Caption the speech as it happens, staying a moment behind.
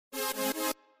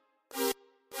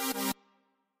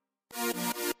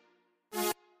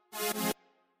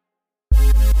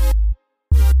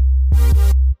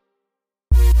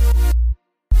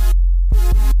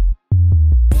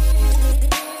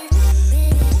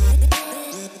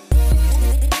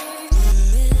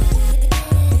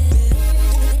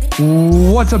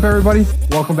What's up, everybody?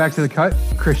 Welcome back to The Cut.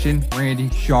 Christian,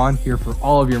 Randy, Sean here for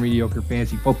all of your mediocre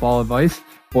fantasy football advice.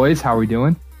 Boys, how are we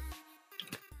doing?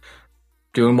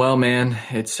 Doing well, man.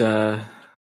 It's a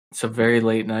very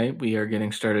late night. We are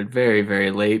getting started very, very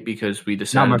late because we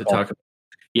decided to talk.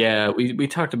 Yeah, we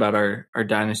talked about our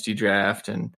dynasty draft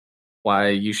and why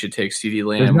you should take CeeDee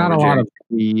Lamb. There's not a lot of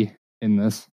we in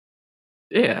this.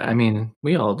 Yeah, I mean,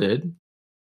 we all did.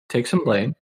 Take some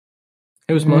blame.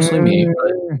 It was mostly me.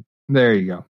 But... There you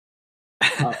go.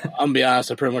 I'm gonna be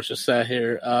honest. I pretty much just sat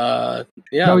here.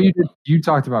 Yeah. No, you did. You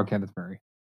talked about Kenneth Murray.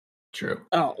 True.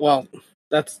 Oh well,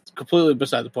 that's completely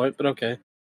beside the point. But okay.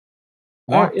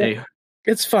 Yeah.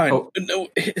 It's fine. Oh. No,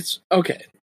 it's okay.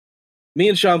 Me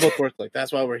and Sean both work like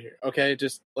that's why we're here. Okay,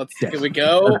 just let's. Yes. Can we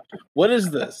go? What is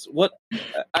this? What?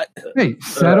 Hey,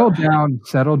 settle down.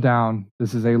 Settle down.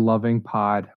 This is a loving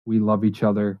pod. We love each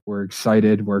other. We're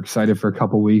excited. We're excited for a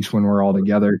couple weeks when we're all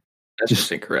together. That's just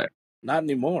incorrect. Not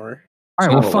anymore. All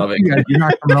right, well, fuck you guys. You're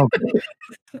not coming over.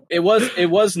 It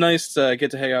was nice to get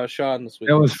to hang out with Sean this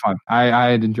week. It was fun. I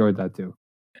had enjoyed that too.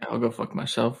 I'll go fuck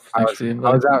myself. I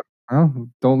was out. Oh,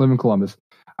 don't live in Columbus.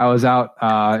 I was out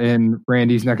in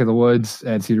Randy's neck of the woods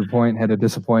at Cedar Point. Had a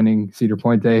disappointing Cedar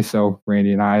Point day, so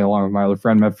Randy and I, along with my other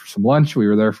friend, met for some lunch. We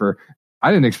were there for. I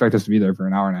didn't expect us to be there for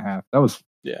an hour and a half. That was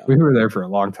We were there for a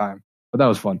long time, but that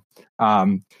was fun.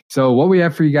 So what we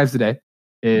have for you guys today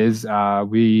is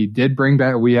we did bring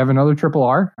back. We have another Triple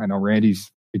R. I know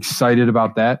Randy's excited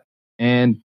about that,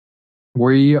 and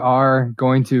we are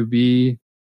going to be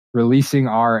releasing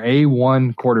our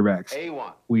A1 quarterbacks.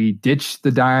 A1. We ditched the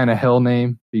Diana Hill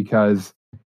name because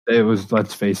it was,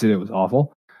 let's face it, it was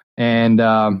awful. And,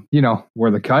 we're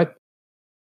the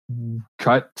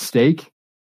cut steak.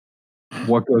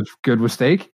 What goes good with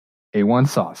steak? A1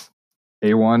 sauce.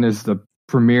 A1 is the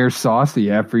premier sauce that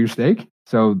you have for your steak.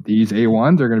 So these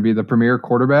A1s are going to be the premier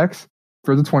quarterbacks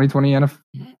for the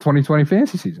 2020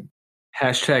 fantasy season.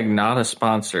 Hashtag not a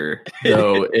sponsor,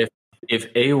 though.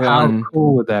 If A1, how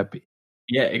cool would that be?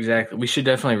 Yeah, exactly. We should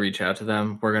definitely reach out to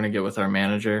them. We're going to get with our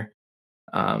manager,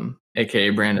 aka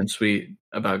Brandon Sweet,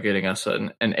 about getting us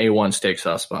an A1 steak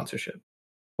sauce sponsorship.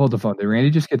 Hold the phone. Did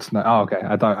Randy just get sniped? Oh, okay.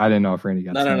 I didn't know if Randy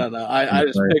got sniped. No. I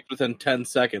just picked within 10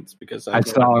 seconds because I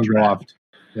saw him go off.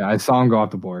 Yeah, I saw him go off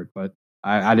the board, but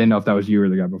I didn't know if that was you or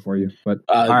the guy before you. But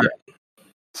all right. Yeah.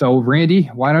 So Randy,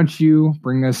 why don't you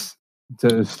bring us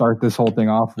to start this whole thing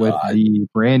off with the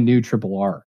brand new Triple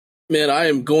R? Man, I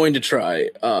am going to try.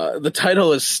 The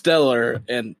title is stellar,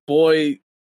 and boy,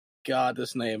 God,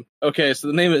 this name. Okay, so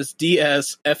the name is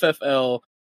DSFFL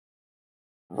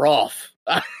Roth.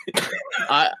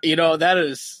 That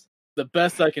is the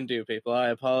best I can do, people. I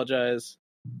apologize.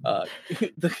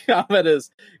 The comment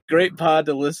is, great pod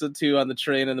to listen to on the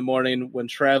train in the morning when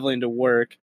traveling to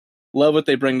work. Love what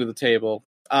they bring to the table.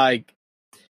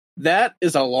 That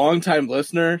is a long-time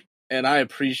listener, and I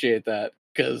appreciate that,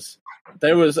 because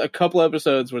there was a couple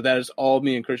episodes where that is all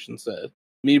me and Christian said.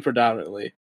 Me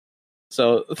predominantly.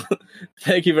 So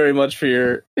thank you very much for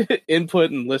your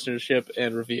input and listenership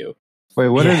and review. Wait,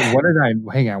 what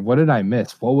did I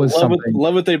miss? What was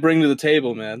love what they bring to the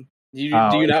table, man. Do you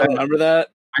not remember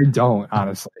that? I don't,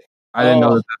 honestly. I didn't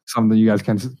know that's something you guys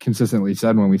consistently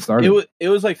said when we started. It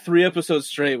was like 3 episodes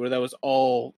straight where that was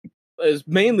all. It was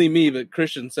mainly me, but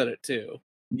Christian said it too.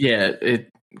 Yeah,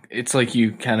 it's like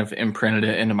you kind of imprinted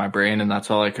it into my brain, and that's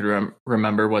all I could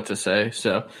remember what to say.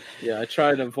 So yeah, I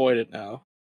try to avoid it now.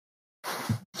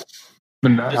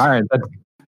 But all right,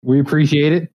 we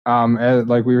appreciate it.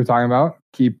 Like we were talking about,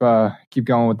 keep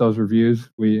going with those reviews.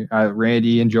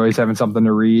 Randy enjoys having something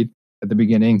to read at the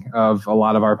beginning of a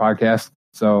lot of our podcasts,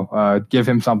 so give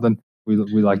him something. We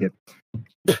like it.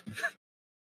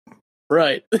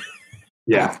 Right.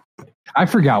 Yeah. I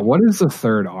forgot. What is the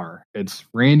third R? It's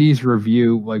Randy's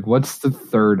review. Like, what's the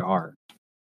third R?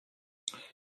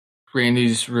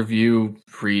 Randy's review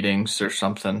readings or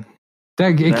something.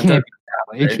 It can't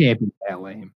be that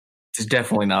lame. It's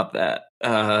definitely not that.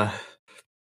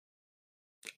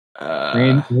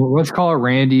 Let's call it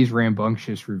Randy's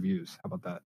rambunctious reviews. How about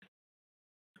that?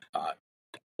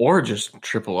 Or just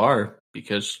Triple R,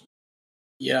 because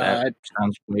that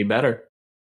sounds way better.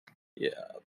 Yeah.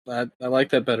 I like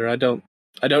that better. I don't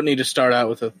need to start out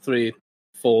with a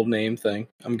 3-fold name thing.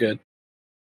 I'm good.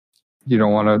 You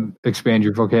don't want to expand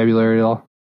your vocabulary at all?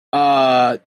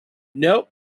 Nope.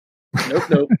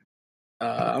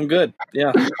 I'm good.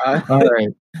 Yeah. All right.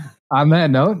 On that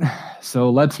note,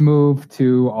 so let's move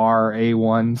to our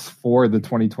A1s for the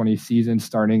 2020 season,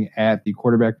 starting at the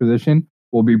quarterback position.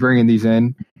 We'll be bringing these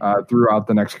in throughout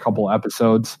the next couple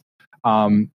episodes.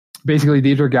 Basically,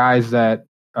 these are guys that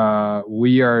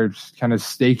we are kind of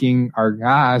staking our.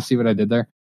 I see what I did there.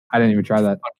 I didn't even try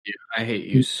that. Fuck you. I hate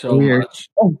you so much.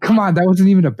 Oh, come on. That wasn't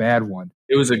even a bad one.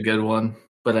 It was a good one,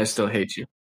 but I still hate you.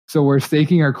 So we're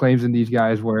staking our claims in these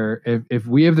guys where if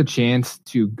we have the chance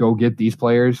to go get these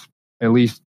players, at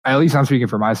least I'm speaking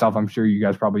for myself. I'm sure you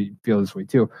guys probably feel this way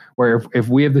too, where if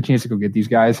we have the chance to go get these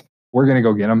guys, we're going to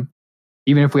go get them.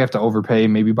 Even if we have to overpay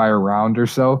maybe by a round or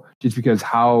so, just because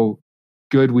how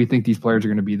good we think these players are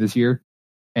going to be this year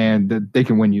and that they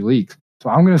can win you leagues. So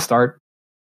I'm going to start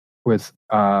with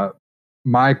my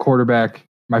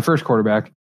first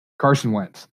quarterback, Carson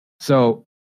Wentz. So,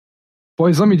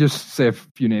 boys, let me just say a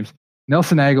few names.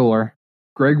 Nelson Aguilar,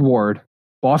 Greg Ward,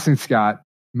 Boston Scott,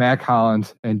 Mac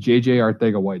Hollins, and J.J.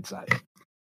 Arcega-Whiteside.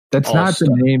 That's not the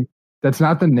name. That's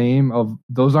not the name of.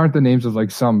 Those aren't the names of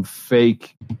like some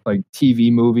fake like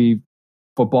TV movie,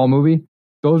 football movie.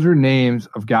 Those are names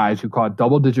of guys who caught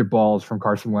double-digit balls from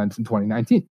Carson Wentz in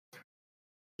 2019.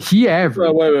 He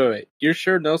averaged. Wait. You're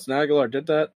sure Nelson Aguilar did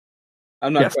that?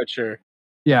 I'm not quite sure.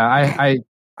 Yeah, I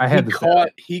had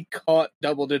he caught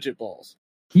double-digit balls.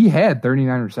 He had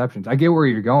 39 receptions. I get where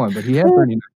you're going, but he had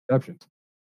 39 receptions.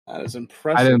 That is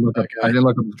impressive. I didn't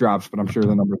look up his drops, but I'm sure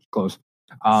the number is close.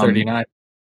 39.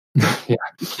 Yeah,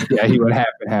 he went half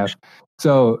and half.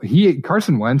 So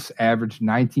Carson Wentz averaged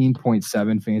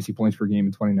 19.7 fantasy points per game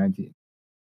in 2019.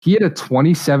 He had a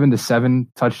 27-7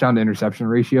 touchdown to interception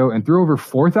ratio and threw over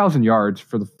 4,000 yards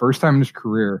for the first time in his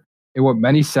career in what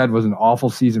many said was an awful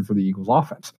season for the Eagles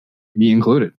offense. Me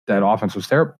included. That offense was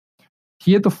terrible.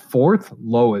 He had the fourth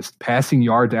lowest passing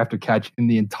yards after catch in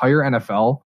the entire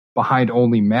NFL, ahead of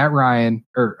only Matt Ryan,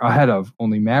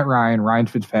 Ryan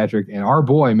Fitzpatrick, and our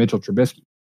boy Mitchell Trubisky.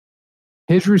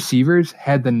 His receivers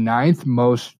had the ninth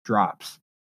most drops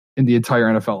in the entire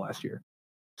NFL last year.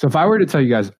 So if I were to tell you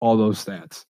guys all those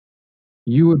stats,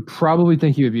 you would probably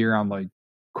think he would be around like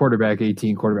quarterback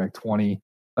 18, quarterback 20,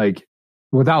 like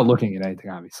without looking at anything,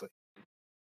 obviously.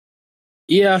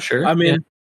 Yeah, sure. I mean,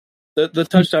 the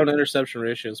touchdown interception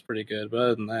ratio is pretty good, but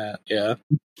other than that, yeah.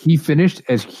 He finished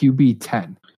as QB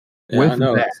 10. Yeah, with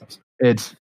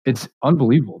that, it's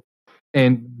unbelievable.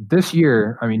 And this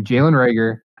year, I mean, Jalen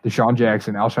Reagor, Deshaun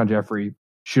Jackson, Alshon Jeffrey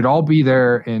should all be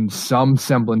there in some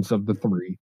semblance of the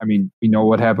three. I mean, we know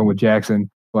what happened with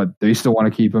Jackson, but they still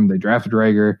want to keep him. They drafted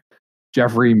Reagor.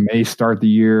 Jeffrey may start the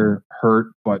year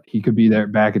hurt, but he could be there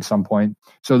back at some point.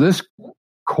 So this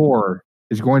core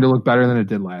is going to look better than it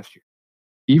did last year.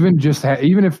 Even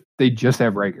if they just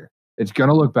have Reagor, it's going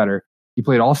to look better. He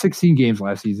played all 16 games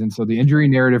last season, so the injury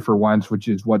narrative for Wentz, which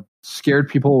is what scared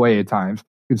people away at times,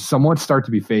 could somewhat start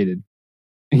to be faded.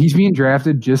 And he's being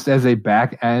drafted just as a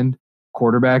back-end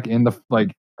quarterback in the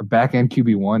a back-end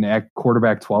QB1 at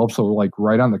quarterback 12, so like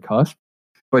right on the cusp.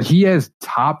 But he has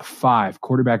top 5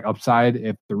 quarterback upside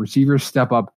if the receivers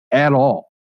step up at all,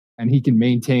 and he can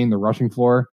maintain the rushing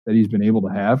floor that he's been able to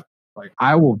have. Like,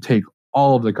 I will take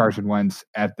all of the Carson Wentz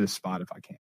at this spot if I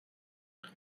can.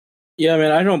 Yeah,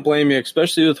 man, I don't blame you,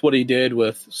 especially with what he did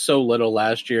with so little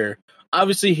last year.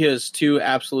 Obviously, he has 2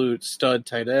 absolute stud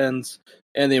tight ends,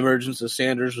 and the emergence of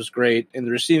Sanders was great in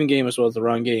the receiving game as well as the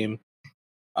run game.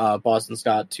 Boston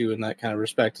Scott, too, in that kind of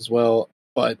respect as well.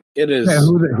 But it is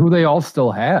who they all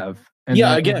still have. And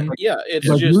it's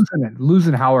like just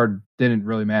losing Howard didn't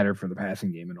really matter for the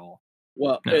passing game at all.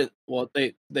 Well,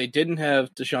 they didn't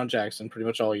have Deshaun Jackson pretty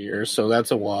much all year, so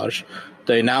that's a wash.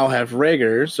 They now have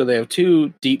Reagor, so they have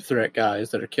 2 deep threat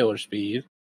guys that are killer speed.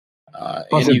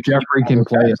 Plus, if Jeffrey can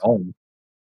play at home.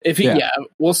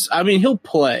 I mean, he'll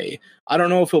play. I don't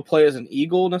know if he'll play as an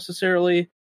Eagle necessarily,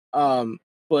 but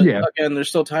again, there's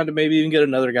still time to maybe even get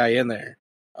another guy in there.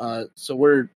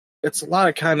 So it's a lot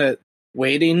of kind of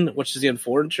waiting, which is the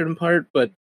unfortunate part.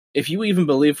 But if you even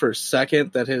believe for a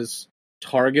second that his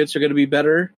targets are going to be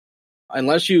better,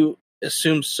 unless you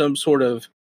assume some sort of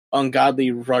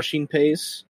ungodly rushing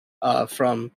pace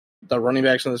from the running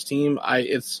backs on this team,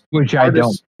 it's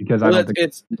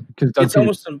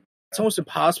almost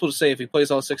impossible to say if he plays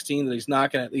all 16 that he's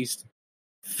not going to at least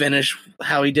finish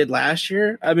how he did last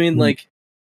year. I mean, and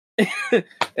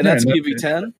that's QB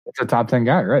 10. It's a top 10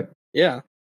 guy, right? Yeah.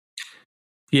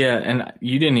 Yeah, and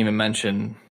you didn't even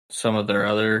mention some of their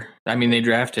other. I mean, they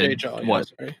drafted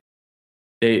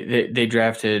They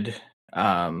drafted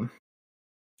John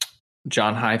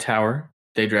Hightower.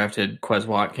 They drafted Quez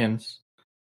Watkins.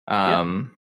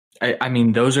 I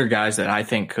mean, those are guys that I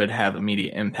think could have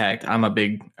immediate impact. I'm a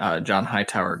big John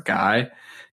Hightower guy.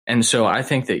 And so I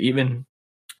think that even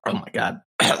 – oh, my God.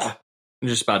 I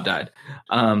just about died.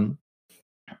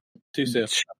 Too soon.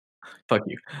 Fuck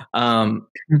you.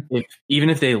 Even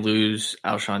if they lose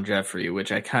Alshon Jeffrey,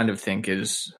 which I kind of think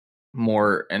is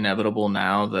more inevitable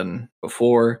now than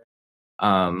before.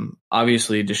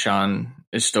 Obviously, Deshaun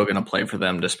is still going to play for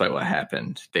them despite what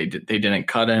happened. They didn't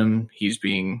cut him. He's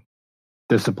being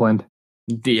disciplined.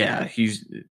 Yeah,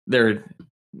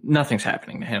 nothing's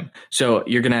happening to him. So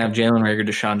you're going to have Jalen Reagor,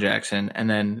 Deshaun Jackson, and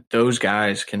then those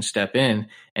guys can step in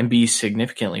and be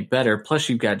significantly better. Plus,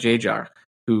 you've got J-Jar,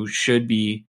 who should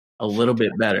be a little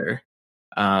bit better.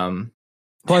 Plus,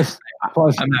 I'm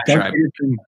not sure.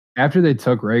 After they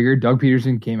took Reagor, Doug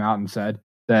Peterson came out and said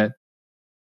that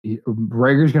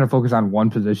Rager's going to focus on one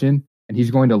position, and he's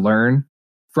going to learn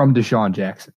from Deshaun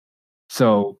Jackson.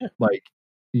 So, like,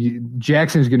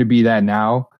 Jackson's going to be that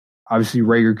now. Obviously,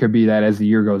 Reagor could be that as the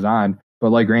year goes on. But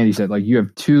like Randy said, like, you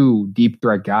have two deep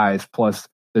threat guys plus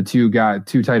the two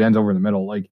tight ends over the middle.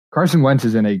 Like, Carson Wentz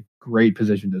is in a great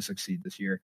position to succeed this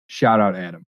year. Shout out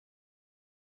Adam.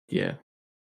 Yeah.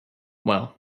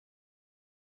 Well,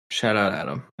 shout out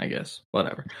Adam, I guess.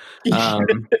 Whatever. Yeah,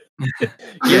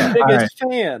 biggest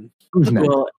fan.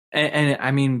 Well, and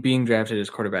I mean, being drafted as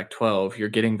quarterback 12, you're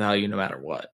getting value no matter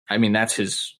what. I mean, that's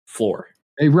his floor.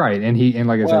 Right, and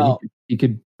like I said, he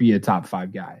could be a top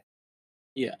 5 guy.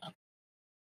 Yeah.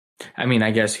 I mean,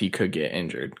 I guess he could get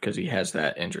injured because he has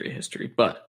that injury history,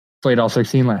 but played all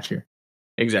 16 last year.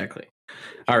 Exactly.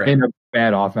 All right. In a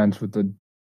bad offense with the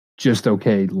just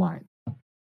okay line.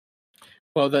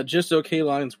 Well, that just okay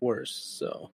line's worse.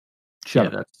 So,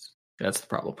 Shut up. That's the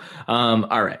problem.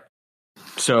 All right.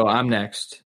 So I'm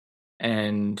next,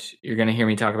 and you're going to hear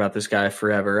me talk about this guy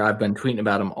forever. I've been tweeting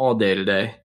about him all day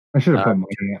today. I should have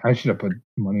put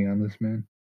money on this man.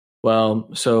 Well,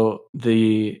 so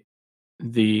the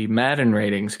Madden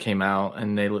ratings came out,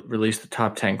 and they released the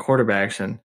top 10 quarterbacks,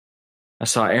 and I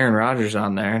saw Aaron Rodgers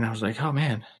on there, and I was like, oh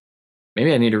man,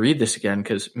 maybe I need to read this again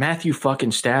because Matthew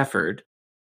fucking Stafford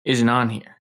isn't on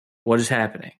here. What is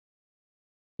happening?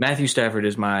 Matthew Stafford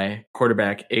is my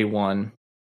quarterback A1.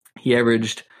 He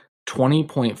averaged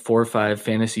 20.45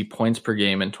 fantasy points per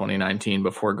game in 2019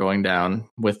 before going down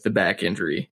with the back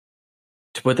injury.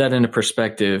 To put that into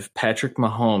perspective, Patrick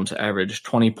Mahomes averaged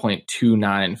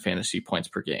 20.29 fantasy points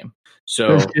per game.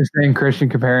 So just saying, Christian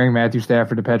comparing Matthew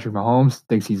Stafford to Patrick Mahomes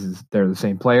thinks they're the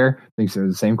same player, thinks they're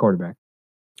the same quarterback.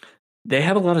 They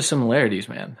have a lot of similarities,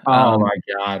 man. Oh my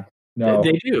God. No.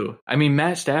 They do. I mean,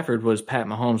 Matt Stafford was Pat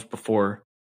Mahomes before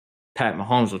Pat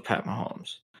Mahomes was Pat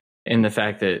Mahomes. In the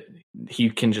fact that he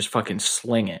can just fucking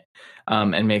sling it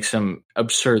and make some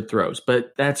absurd throws.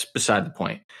 But that's beside the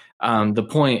point. The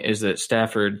point is that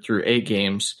Stafford, through 8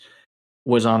 games,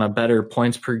 was on a better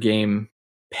points per game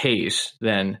pace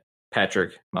than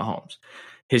Patrick Mahomes.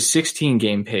 His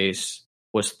 16-game pace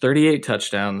was 38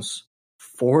 touchdowns,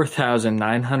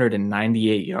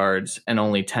 4,998 yards, and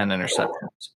only 10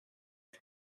 interceptions.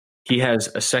 He has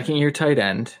a second-year tight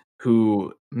end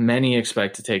who many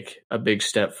expect to take a big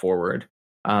step forward.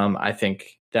 I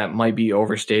think that might be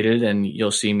overstated, and you'll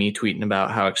see me tweeting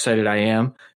about how excited I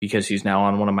am because he's now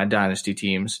on one of my dynasty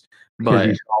teams. But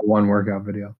he saw one workout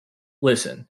video.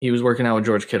 Listen, he was working out with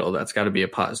George Kittle. That's got to be a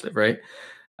positive, right?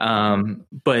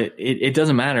 But it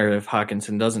doesn't matter if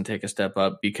Hockenson doesn't take a step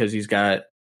up because he's got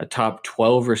a top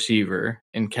 12 receiver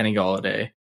in Kenny Golladay.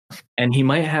 And he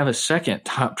might have a second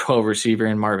top 12 receiver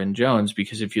in Marvin Jones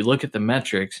because if you look at the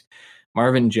metrics,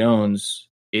 Marvin Jones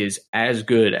is as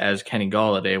good as Kenny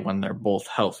Golladay when they're both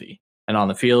healthy and on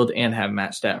the field and have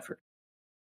Matt Stafford.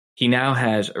 He now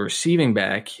has a receiving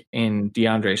back in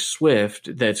DeAndre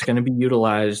Swift that's going to be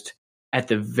utilized at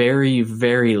the very,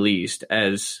 very least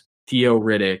as Theo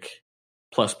Riddick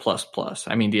plus.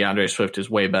 I mean, DeAndre Swift is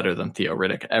way better than Theo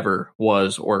Riddick ever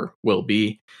was or will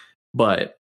be.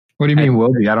 But what do you mean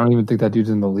will be? I don't even think that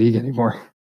dude's in the league anymore.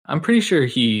 I'm pretty sure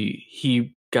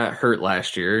he got hurt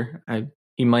last year.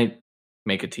 He might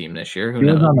make a team this year. Who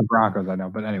knows? He was on the Broncos, I know.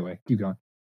 But anyway, keep going.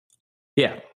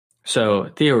 Yeah. So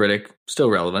Theo Riddick,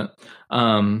 still relevant.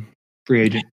 Free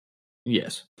agent.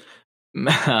 Yes.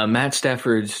 Matt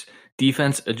Stafford's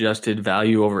defense adjusted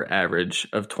value over average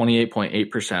of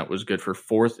 28.8% was good for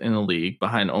 4th in the league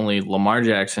behind only Lamar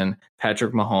Jackson,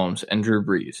 Patrick Mahomes, and Drew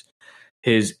Brees.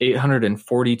 His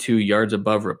 842 yards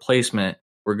above replacement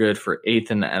were good for 8th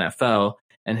in the NFL,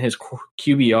 and his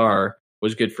QBR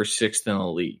was good for 6th in the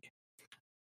league.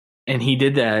 And he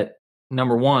did that,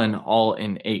 number one, all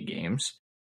in 8 games.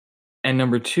 And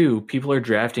number 2, people are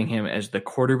drafting him as the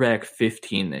quarterback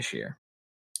 15 this year.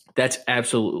 That's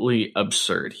absolutely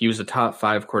absurd. He was a top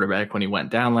 5 quarterback when he went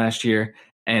down last year,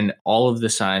 and all of the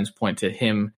signs point to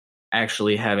him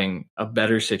actually having a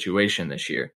better situation this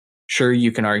year. Sure,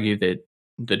 you can argue that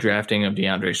the drafting of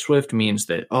DeAndre Swift means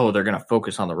that, they're going to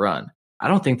focus on the run. I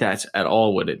don't think that's at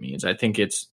all what it means. I think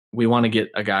it's we want to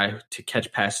get a guy to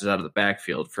catch passes out of the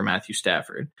backfield for Matthew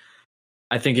Stafford.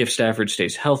 I think if Stafford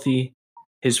stays healthy,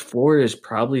 his floor is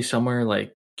probably somewhere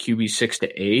like QB 6 to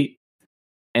 8.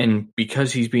 And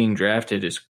because he's being drafted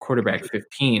as quarterback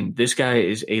 15, this guy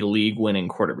is a league-winning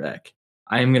quarterback.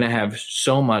 I am going to have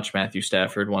so much Matthew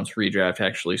Stafford once redraft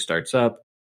actually starts up.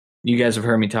 You guys have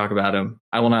heard me talk about him.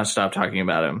 I will not stop talking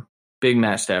about him. Big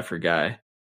Matt Stafford guy.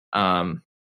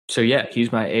 So yeah,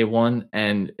 he's my A1.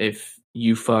 And if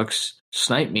you fucks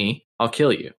snipe me, I'll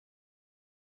kill you.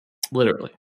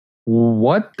 Literally.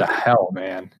 What the hell,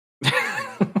 man?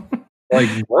 Like,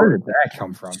 where did that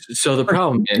come from? So the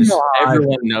problem is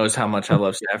everyone knows how much I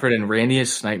love Stafford, and Randy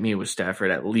has sniped me with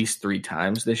Stafford at least 3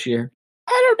 times this year.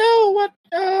 I don't know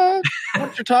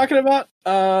what you're talking about.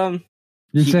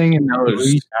 You're saying in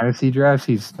those fantasy drafts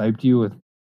he sniped you with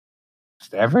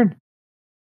Stafford?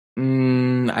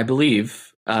 I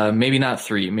believe. Maybe not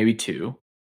 3, maybe 2.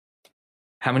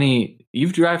 How many?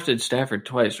 You've drafted Stafford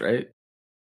twice, right?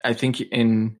 I think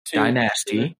in 2,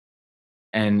 Dynasty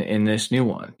and in this new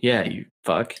one. Yeah, you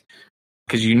fuck.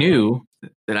 Because you knew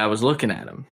that I was looking at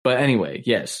him. But anyway,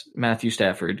 yes, Matthew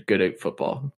Stafford, good at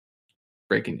football.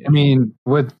 Breaking news. I mean,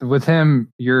 with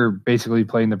him, you're basically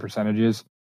playing the percentages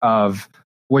of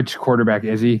which quarterback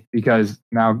is he? Because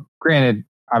now, granted,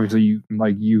 obviously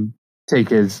you take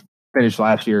his finish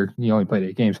last year, he only played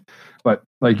 8 games. But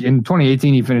like in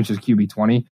 2018, he finished as QB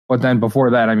 20. But then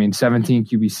before that, I mean, 17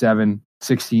 QB 7,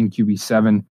 16 QB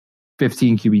 7,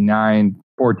 15 QB 9,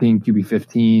 14 QB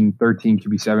 15, 13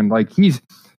 QB 7. Like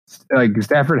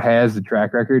Stafford has the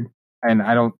track record, and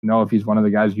I don't know if he's one of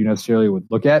the guys you necessarily would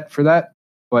look at for that,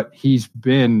 but he's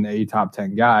been a top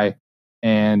 10 guy,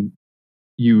 and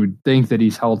you would think that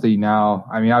he's healthy now.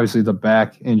 I mean, obviously the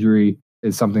back injury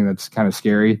is something that's kind of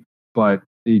scary, but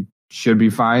he should be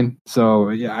fine. So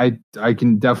yeah, I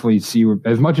can definitely see,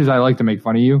 as much as I like to make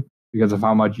fun of you because of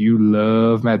how much you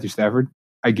love Matthew Stafford,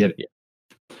 I get it.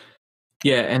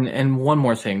 Yeah, and one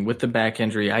more thing. With the back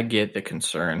injury, I get the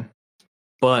concern,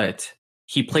 but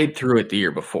he played through it the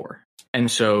year before. And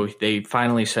so they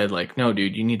finally said, like, no,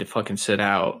 dude, you need to fucking sit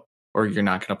out or you're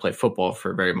not going to play football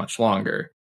for very much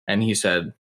longer. And he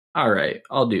said, all right,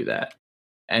 I'll do that.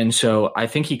 And so I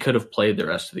think he could have played the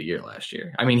rest of the year last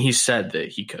year. I mean, he said that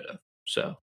he could have.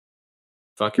 So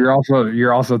fuck it.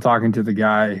 You're also talking to the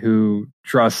guy who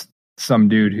trusts some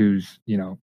dude who's,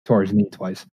 tore his knee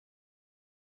twice.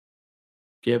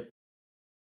 Yep.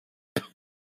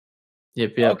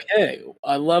 Okay,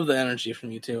 I love the energy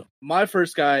from you two. My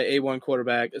first guy, A1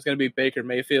 quarterback, is going to be Baker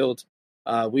Mayfield.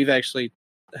 We've actually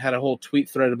had a whole tweet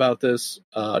thread about this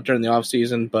during the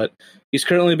offseason, but he's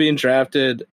currently being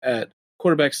drafted at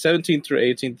quarterback 17th through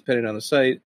 18th, depending on the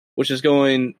site, which is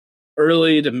going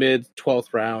early to mid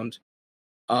 12th round.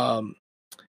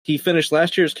 He finished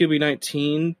last year's QB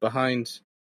 19 behind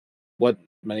what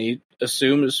many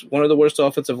assume is one of the worst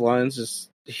offensive lines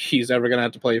he's ever going to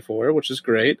have to play for, which is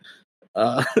great.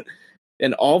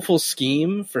 An awful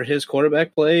scheme for his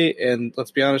quarterback play, and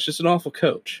let's be honest, just an awful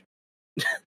coach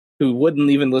who wouldn't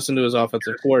even listen to his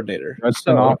offensive coordinator. Just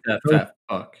an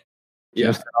awful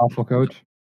coach.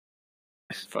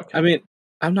 I mean,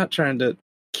 I'm not trying to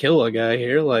kill a guy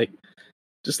here. Like,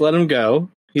 just let him go.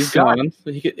 He's gone.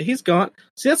 He's gone.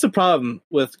 See, that's the problem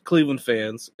with Cleveland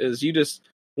fans is you just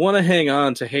want to hang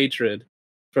on to hatred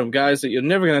from guys that you're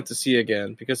never going to have to see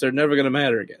again because they're never going to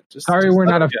matter again. We're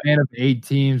not a fan of 8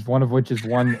 teams, one of which has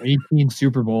won 18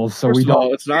 Super Bowls. So First of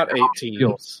all, it's not 8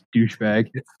 teams.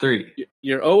 Douchebag. It's 3.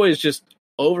 You're always just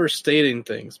overstating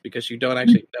things because you don't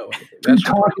actually know anything. That's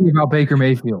talking about Baker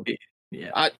Mayfield.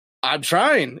 Yeah, I'm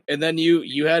trying, and then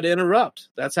you had to interrupt.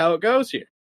 That's how it goes here.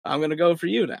 I'm going to go for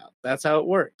you now. That's how it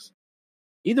works.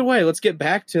 Either way, let's get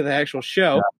back to the actual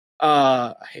show.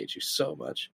 Yeah. I hate you so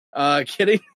much.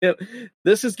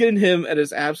 This is getting him at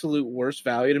his absolute worst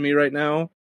value to me right now.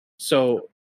 So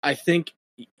I think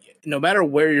no matter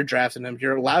where you're drafting him,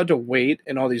 you're allowed to wait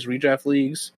in all these redraft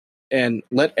leagues and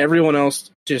let everyone else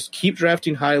just keep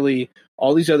drafting highly.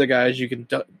 All these other guys, you can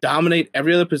dominate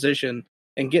every other position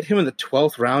and get him in the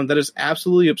 12th round. That is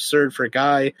absolutely absurd for a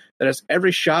guy that has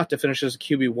every shot to finish as a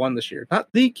QB1 this year. Not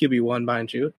the QB1,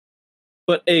 mind you,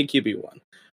 but a QB1.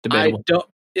 Debatable.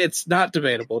 It's not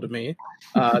debatable to me,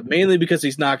 mainly because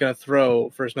he's not going to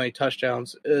throw for as many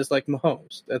touchdowns as like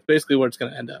Mahomes. That's basically where it's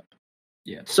going to end up.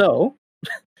 Yeah. So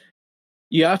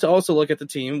you have to also look at the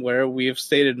team where we have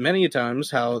stated many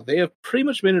times how they have pretty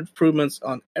much made improvements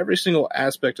on every single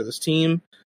aspect of this team.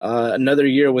 Another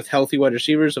year with healthy wide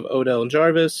receivers of Odell and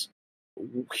Jarvis.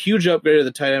 Huge upgrade of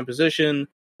the tight end position.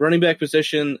 Running back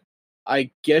position,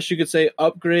 I guess you could say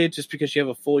upgrade just because you have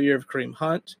a full year of Kareem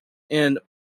Hunt. And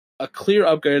a clear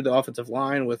upgrade of the offensive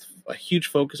line with a huge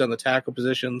focus on the tackle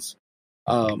positions.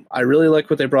 I really like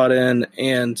what they brought in,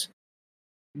 and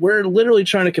we're literally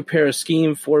trying to compare a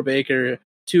scheme for Baker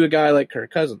to a guy like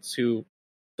Kirk Cousins, who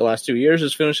the last 2 years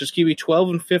has finished his QB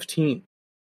 12-15.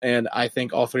 And I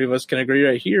think all three of us can agree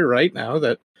right here, right now,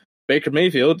 that Baker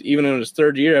Mayfield, even in his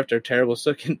third year after a terrible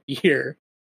second year,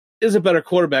 is a better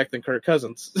quarterback than Kirk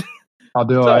Cousins. I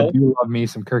do love me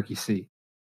some Kirky C.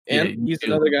 And he's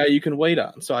another guy you can wait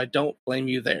on, so I don't blame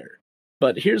you there.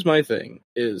 But here's my thing,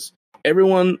 is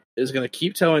everyone is going to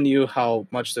keep telling you how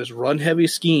much this run-heavy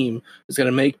scheme is going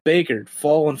to make Baker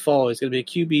fall and fall. He's going to be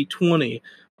a QB 20.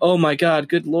 Oh my God,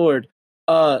 good Lord.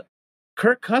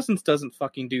 Kirk Cousins doesn't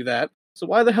fucking do that. So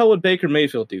why the hell would Baker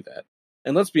Mayfield do that?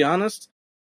 And let's be honest,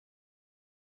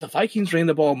 the Vikings ran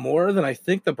the ball more than I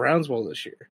think the Browns will this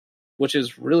year, which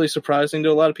is really surprising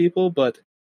to a lot of people, but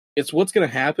it's what's going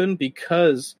to happen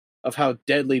because of how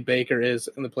deadly Baker is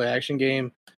in the play-action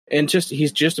game. And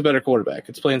he's just a better quarterback.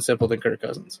 It's plain and simple than Kirk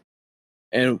Cousins.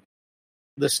 And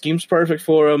the scheme's perfect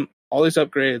for him. All these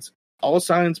upgrades, all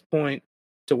signs point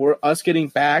to us getting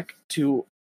back to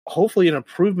hopefully an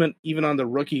improvement even on the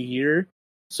rookie year.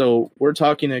 So we're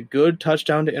talking a good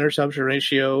touchdown to interception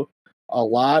ratio, a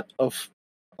lot of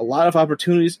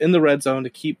opportunities in the red zone to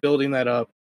keep building that up,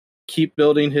 keep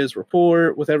building his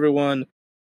rapport with everyone.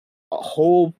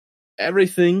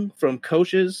 Everything from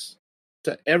coaches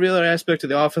to every other aspect of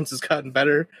the offense has gotten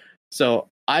better. So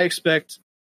I expect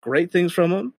great things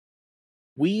from him.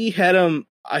 We had him,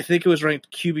 I think it was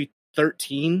ranked QB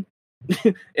 13,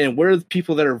 and we're the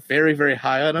people that are very, very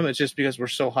high on him. It's just because we're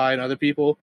so high on other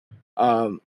people.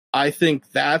 I think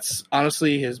that's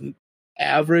honestly his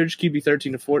average, QB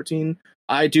 13 to 14.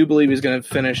 I do believe he's going to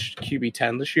finish QB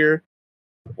 10 this year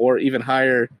or even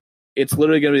higher. It's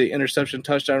literally going to be the interception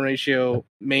touchdown ratio.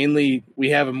 Mainly,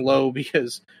 we have him low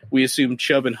because we assume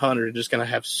Chubb and Hunter are just going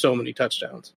to have so many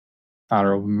touchdowns.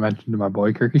 Honorable mention to my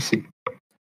boy Kirky C.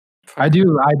 I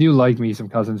do like me some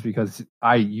Cousins because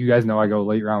you guys know I go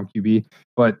late round QB,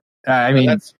 but I mean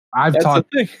that's the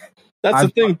thing. That's the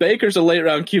thing. Baker's a late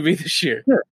round QB this year.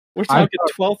 Sure. We're talking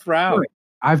 12th round.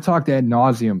 I've talked ad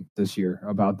nauseum this year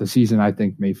about the season I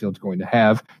think Mayfield's going to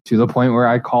have, to the point where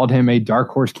I called him a dark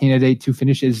horse candidate to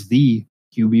finish as the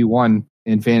QB1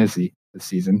 in fantasy this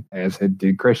season, as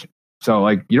did Christian. So,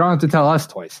 you don't have to tell us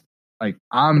twice. The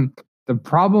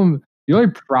only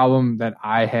problem that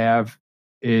I have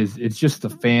is it's just the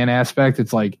fan aspect.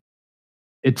 It's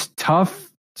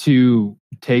tough to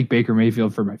take Baker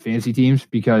Mayfield for my fantasy teams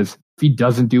because if he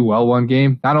doesn't do well one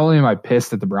game, not only am I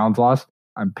pissed that the Browns lost,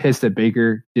 I'm pissed that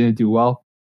Baker didn't do well.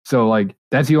 So,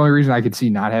 that's the only reason I could see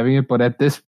not having it. But at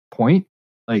this point,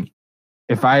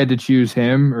 if I had to choose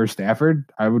him or Stafford,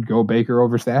 I would go Baker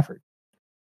over Stafford.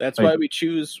 That's why we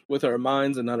choose with our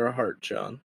minds and not our heart,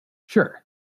 John. Sure.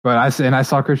 But I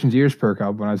saw Christian's ears perk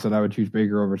up when I said I would choose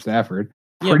Baker over Stafford.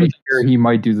 Pretty sure he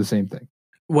might do the same thing.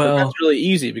 Well, that's really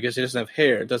easy because he doesn't have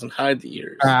hair. It doesn't hide the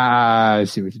ears. I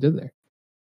see what you did there.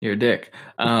 You're a dick.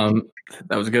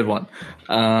 That was a good one.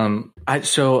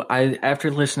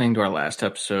 After listening to our last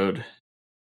episode,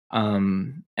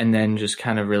 and then just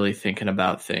kind of really thinking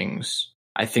about things,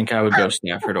 I think I would go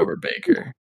Stafford over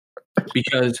Baker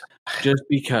because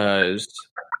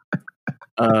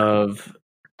of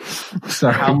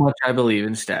how much I believe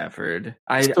in Stafford.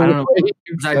 I don't know.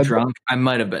 Was I drunk? I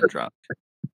might have been drunk.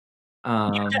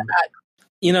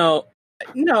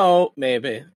 No,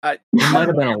 maybe. I might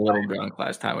have been a little drunk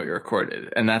last time we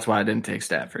recorded, and that's why I didn't take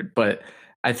Stafford. But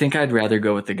I think I'd rather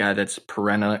go with the guy that's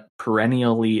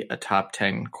perennially a top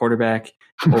 10 quarterback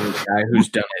over the guy who's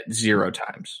done it 0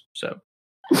 times. So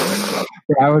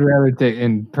I would rather take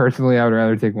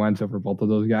Wentz over both of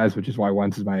those guys, which is why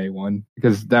Wentz is my A1,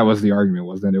 because that was the argument,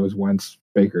 wasn't it? It was Wentz,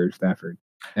 Baker, Stafford.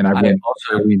 And I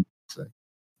also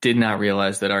did not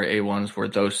realize that our A1s were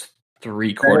those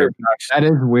 3 quarterbacks. That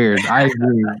is weird. I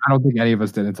agree. I don't think any of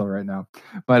us did until right now.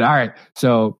 But all right.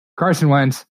 So Carson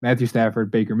Wentz, Matthew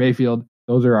Stafford, Baker Mayfield.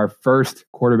 Those are our first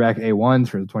quarterback A1s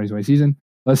for the 2020 season.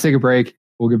 Let's take a break.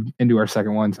 We'll get into our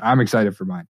second ones. I'm excited for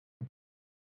mine.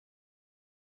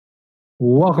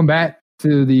 Welcome back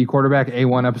to the quarterback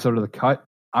A1 episode of The Cut.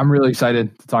 I'm really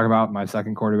excited to talk about my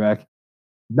second quarterback.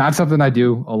 Not something I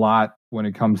do a lot when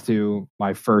it comes to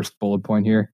my first bullet point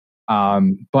here.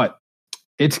 But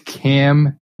it's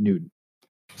Cam Newton.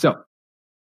 So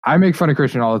I make fun of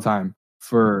Christian all the time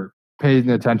for paying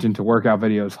attention to workout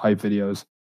videos, hype videos.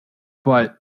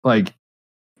 But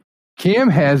Cam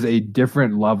has a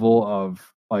different level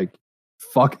of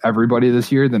fuck everybody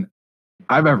this year than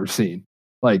I've ever seen.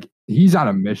 He's on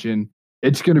a mission.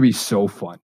 It's going to be so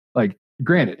fun.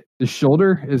 Granted, the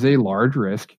shoulder is a large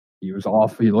risk. He was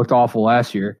awful. He looked awful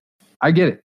last year. I get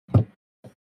it.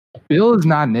 Bill is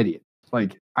not an idiot.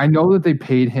 Like, I know that they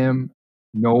paid him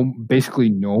basically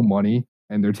no money,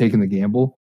 and they're taking the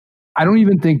gamble. I don't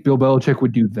even think Bill Belichick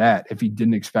would do that if he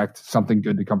didn't expect something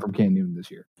good to come from Cam Newton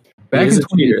this year. Back in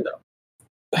 20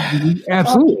 though.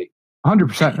 Absolutely.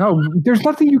 100%. No, there's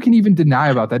nothing you can even deny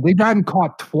about that. They've gotten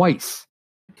caught twice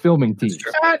filming teams.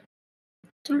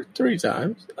 Three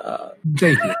times.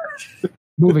 Thank you.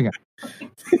 Moving on.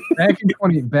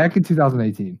 Back in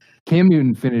 2018, Cam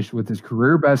Newton finished with his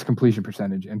career best completion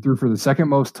percentage and threw for the second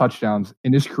most touchdowns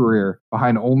in his career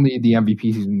behind only the MVP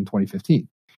season in 2015.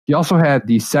 He also had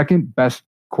the second best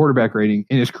quarterback rating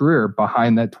in his career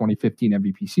behind that 2015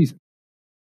 MVP season.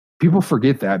 People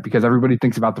forget that because everybody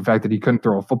thinks about the fact that he couldn't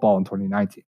throw a football in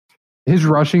 2019. His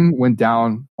rushing went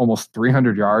down almost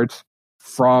 300 yards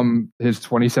from his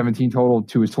 2017 total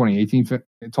to his 2018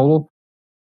 total.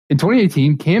 In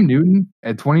 2018, Cam Newton,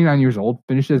 at 29 years old,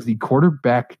 finished as the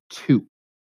quarterback 2.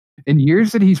 In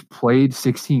years that he's played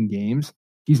 16 games,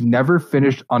 he's never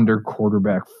finished under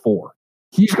quarterback 4.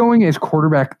 He's going as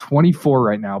quarterback 24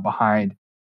 right now behind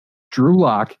Drew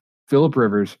Lock, Phillip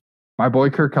Rivers, my boy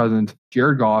Kirk Cousins,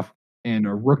 Jared Goff, and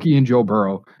a rookie in Joe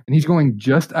Burrow. And he's going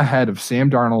just ahead of Sam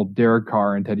Darnold, Derek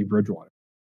Carr, and Teddy Bridgewater.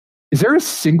 Is there a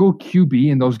single QB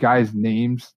in those guys'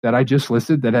 names that I just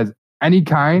listed that has any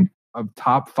kind of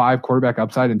top 5 quarterback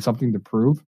upside and something to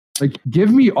prove? Like,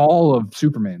 give me all of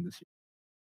Superman this year.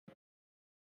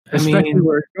 Especially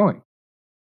where it's going.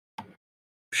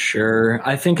 Sure.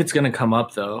 I think it's going to come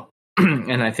up, though.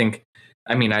 And I think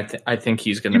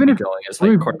he's going to be going as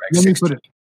like quarterback 16.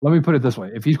 Let me put it this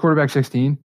way. If he's quarterback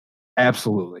 16,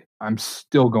 absolutely. I'm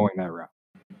still going that route.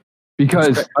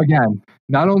 Because, again,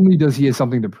 not only does he have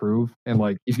something to prove, and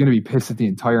like he's going to be pissed at the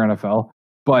entire NFL,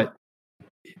 but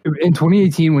in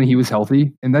 2018 when he was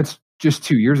healthy, and that's just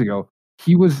 2 years ago,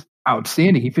 he was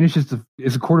outstanding. He finishes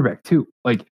as a quarterback too.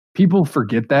 Like, people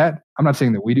forget that. I'm not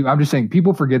saying that we do. I'm just saying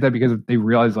people forget that because they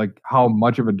realize like how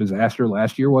much of a disaster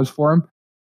last year was for him.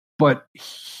 But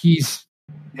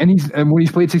when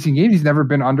he's played 16 games, he's never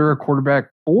been under a quarterback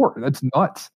 4. That's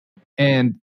nuts.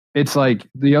 And it's like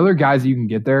the other guys that you can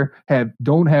get there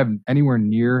don't have anywhere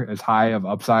near as high of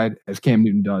upside as Cam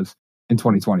Newton does in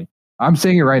 2020. I'm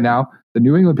saying it right now. The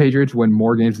New England Patriots win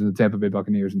more games than the Tampa Bay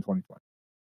Buccaneers in 2020.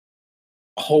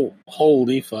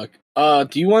 Holy fuck.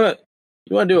 Do you want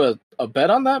to do a bet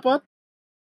on that, bud?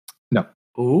 No.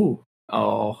 Ooh.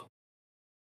 Oh.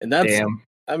 And that's damn.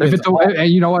 I mean, and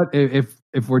you know what?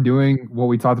 If we're doing what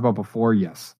we talked about before,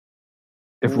 yes.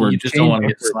 If you just don't want to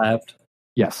get slapped.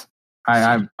 Yes.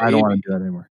 I don't want to do that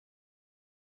anymore.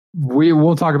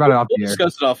 We'll talk about it off the air.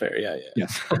 Discuss it off air, yeah.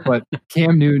 Yes. But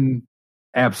Cam Newton,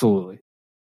 absolutely.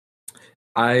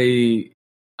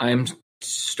 I'm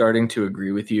starting to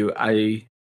agree with you.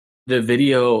 The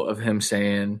video of him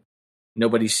saying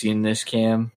nobody's seen this,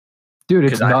 Cam. Dude,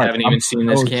 it's nuts. I haven't even seen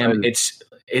this, Cam. Excited.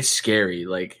 It's scary.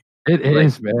 Like it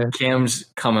is, man.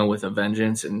 Cam's coming with a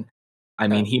vengeance, and I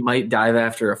mean he might dive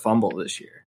after a fumble this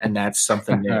year, and that's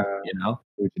something new, you know.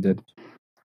 What you did.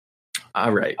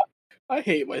 All right. I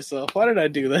hate myself. Why did I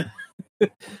do that?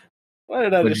 Why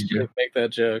did I just make that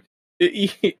joke?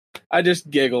 I just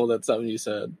giggled at something you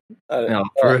said.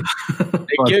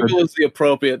 Giggle is the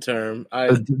appropriate term.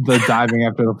 The diving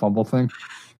after the fumble thing.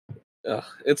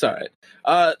 It's all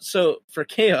right. So for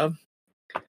Cam,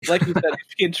 like you said,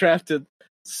 he's getting drafted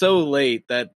so late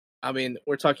that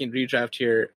we're talking redraft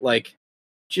here. Like,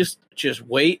 just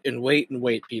wait and wait and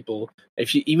wait, people.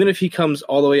 Even if he comes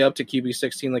all the way up to QB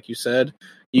 16, like you said,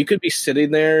 you could be sitting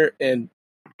there and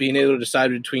being able to decide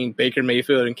between Baker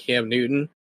Mayfield and Cam Newton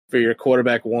for your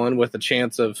quarterback 1 with a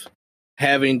chance of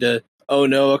having to,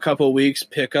 a couple of weeks,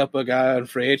 pick up a guy on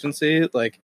free agency.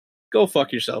 Like, go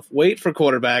fuck yourself. Wait for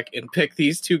quarterback and pick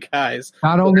these 2 guys.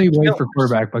 Not only wait for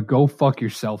quarterback, but go fuck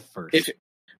yourself first.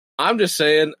 I'm just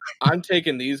saying, I'm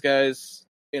taking these guys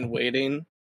and waiting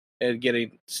and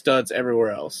getting studs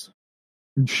everywhere else.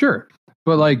 Sure.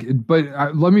 But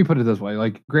let me put it this way.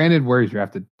 Like, granted, where he's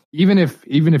drafted, even if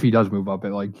he does move up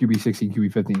at like QB 16,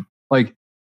 QB 15, like,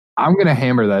 I'm going to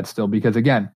hammer that still because,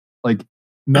 again, like,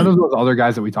 none of those other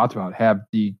guys that we talked about have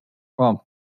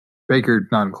Baker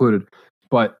not included,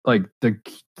 but like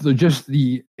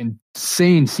the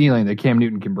insane ceiling that Cam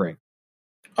Newton can bring.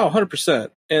 Oh, 100%.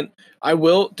 And I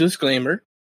will, disclaimer,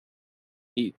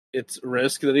 it's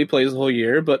risk that he plays the whole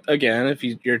year, but again, if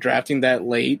you're drafting that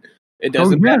late, it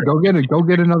doesn't matter. Go get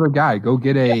another guy. Go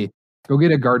get a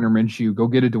Gardner Minshew. Go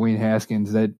get a Dwayne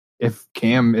Haskins. That if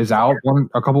Cam is out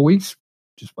a couple weeks,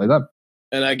 just play them.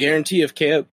 And I guarantee if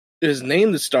Cam is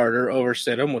named the starter over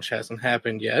Stidham, which hasn't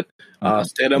happened yet,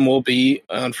 Stidham will be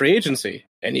on free agency.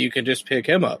 and you can just pick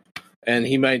him up. And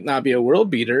he might not be a world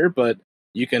beater, but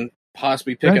you can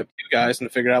possibly pick up 2 guys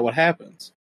and figure out what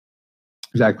happens.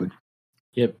 Exactly.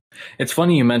 Yep. It's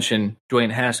funny you mentioned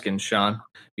Dwayne Haskins, Sean,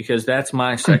 because that's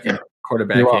my second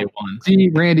quarterback A1. See,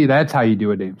 Randy, that's how you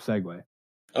do a damn segue.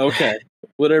 Okay.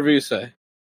 Whatever you say.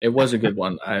 It was a good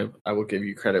one. I will give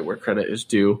you credit where credit is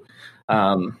due,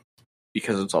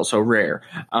 because it's also rare.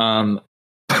 Dwayne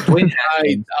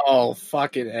Haskins. Oh,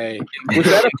 fucking A. Was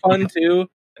that a pun too?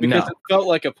 Because it felt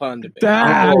like a pun to me.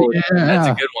 That's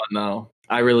a good one, though.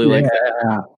 I really like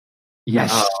that.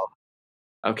 Yes.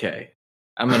 Okay.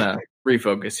 I'm going to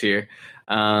refocus here.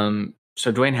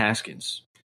 So Dwayne Haskins,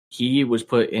 he was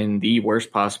put in the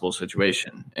worst possible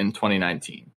situation in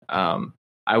 2019.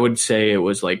 I would say it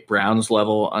was like Browns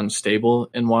level unstable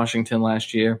in Washington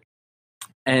last year.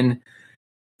 And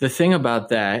the thing about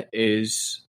that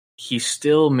is he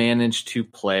still managed to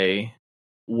play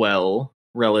well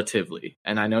relatively.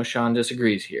 And I know Sean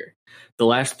disagrees here. The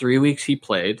last 3 weeks he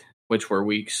played, which were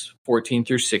weeks 14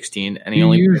 through 16, and he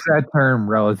only used that term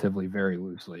relatively very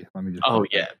loosely. Let me just. Oh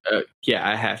yeah,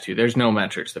 I have to. There's no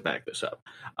metrics to back this up,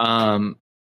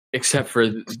 except for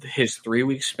his 3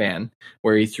 week span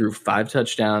where he threw 5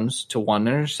 touchdowns to 1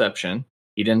 interception.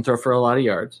 He didn't throw for a lot of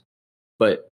yards,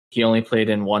 but he only played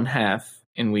in 1 half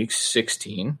in week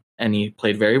 16, and he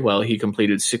played very well. He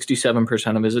completed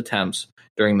 67% of his attempts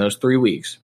during those 3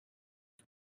 weeks.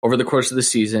 Over the course of the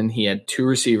season, he had 2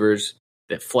 receivers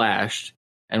that flashed,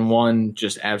 and one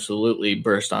just absolutely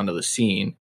burst onto the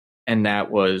scene, and that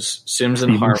was Sims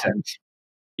and Harmon.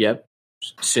 Yep,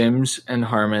 Sims and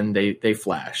Harmon, they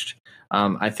flashed.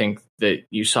 I think that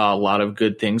you saw a lot of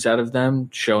good things out of them,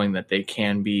 showing that they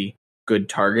can be good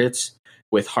targets.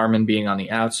 With Harmon being on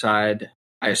the outside,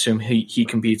 I assume he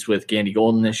competes with Gandy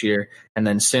Golden this year, and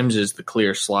then Sims is the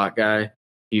clear slot guy.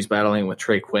 He's battling with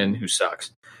Trey Quinn, who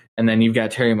sucks. And then you've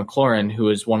got Terry McLaurin, who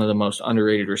is one of the most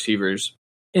underrated receivers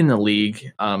in the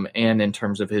league, and in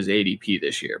terms of his ADP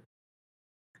this year.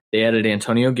 They added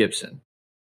Antonio Gibson.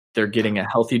 They're getting a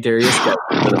healthy Darius Geis.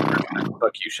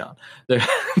 Fuck you, Sean.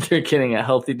 They're getting a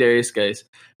healthy Darius Geis.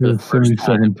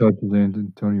 77 touches,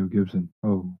 Antonio Gibson.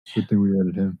 Oh, good thing we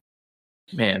added him.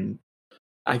 Man,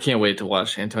 I can't wait to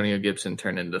watch Antonio Gibson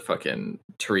turn into fucking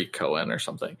Tariq Cohen or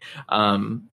something.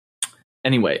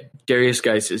 Anyway, Darius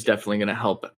Geis is definitely going to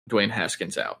help Dwayne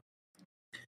Haskins out.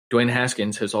 Dwayne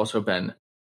Haskins has also been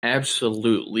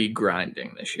absolutely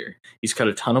grinding this year. He's cut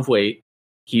a ton of weight.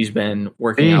 He's been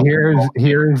working out.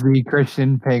 Here's the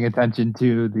Christian paying attention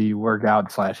to the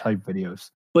workout / hype videos.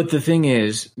 But the thing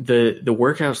is, the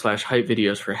workout / hype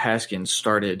videos for Haskins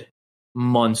started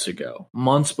months ago,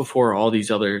 months before all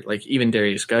these other, like even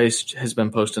Darius Geis has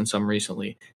been posting some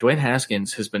recently. Dwayne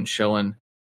Haskins has been showing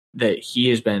that he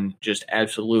has been just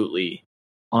absolutely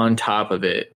on top of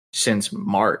it since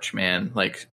March, man.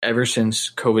 Like ever since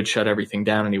COVID shut everything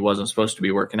down and he wasn't supposed to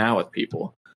be working out with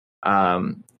people.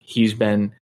 He's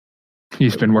been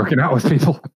working out with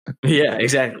people. Yeah,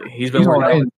 exactly. He's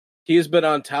been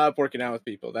on top working out with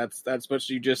people. That's what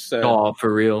you just said. Oh,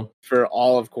 for real. For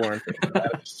all of quarantine.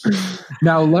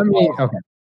 Now let me. Okay.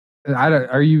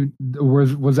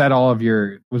 Was that all of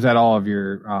your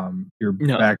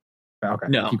no. back? Okay.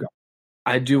 No. Keep going.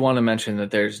 I do want to mention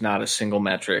that there's not a single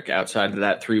metric outside of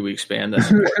that 3 week span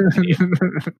that's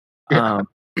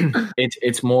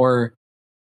it's more.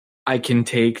 I can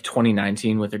take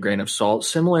 2019 with a grain of salt,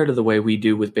 similar to the way we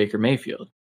do with Baker Mayfield,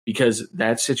 because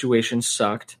that situation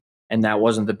sucked and that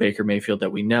wasn't the Baker Mayfield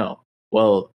that we know.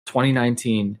 Well,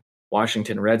 2019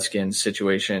 Washington Redskins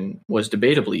situation was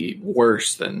debatably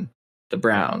worse than the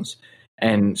Browns.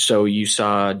 And so you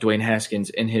saw Dwayne Haskins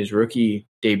in his rookie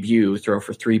debut throw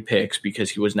for 3 picks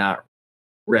because he was not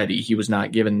ready. He was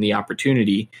not given the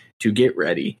opportunity to get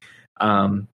ready.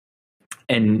 And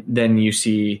then you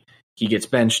see he gets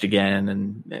benched again.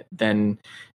 And then,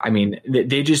 I mean,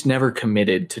 they just never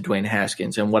committed to Dwayne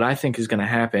Haskins. And what I think is going to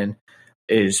happen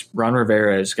is Ron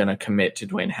Rivera is going to commit to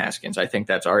Dwayne Haskins. I think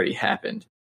that's already happened.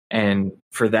 And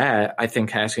for that, I think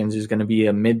Haskins is going to be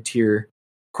a mid-tier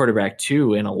quarterback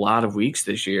 2 in a lot of weeks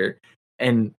this year.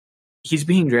 And he's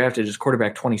being drafted as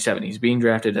quarterback 27. He's being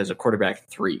drafted as a quarterback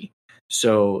 3.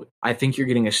 So I think you're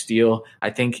getting a steal. I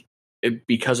think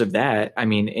because of that, I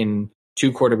mean, in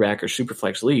 2 quarterback or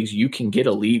superflex leagues, you can get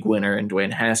a league winner in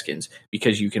Dwayne Haskins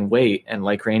because you can wait. And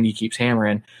like Randy keeps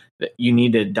hammering, that you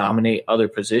need to dominate other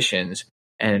positions.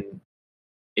 And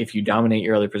if you dominate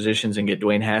your other positions and get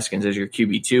Dwayne Haskins as your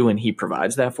QB2 and he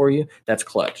provides that for you, that's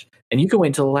clutch. And you can wait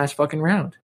until the last fucking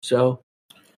round. So,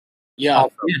 yeah.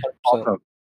 Also,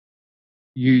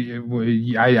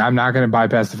 I'm not going to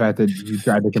bypass the fact that you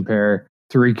tried to compare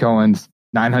Tariq Cohen's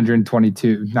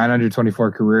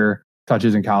 924 career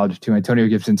touches in college to Antonio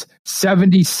Gibson's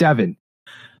 77.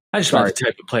 I just want the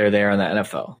type of player they are in the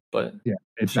NFL, but yeah,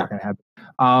 it's not going to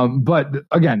happen. But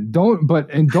again,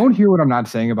 don't hear what I'm not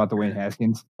saying about Dwayne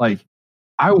Haskins. Like,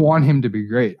 I want him to be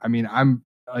great. I mean,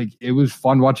 it was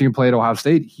fun watching him play at Ohio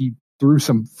State. He threw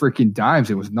some freaking dimes.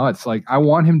 It was nuts. Like, I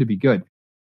want him to be good.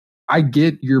 I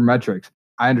get your metrics.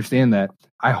 I understand that.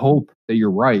 I hope that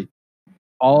you're right.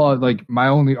 My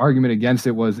only argument against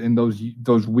it was in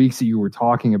those weeks that you were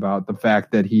talking about, the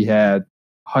fact that he had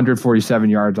 147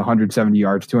 yards, 170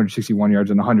 yards, 261 yards,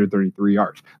 and 133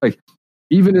 yards. Like,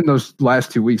 even in those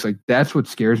last 2 weeks, like, that's what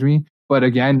scares me. But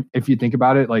again, if you think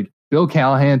about it, like, Bill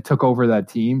Callahan took over that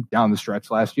team down the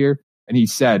stretch last year, and he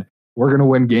said, we're going to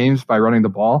win games by running the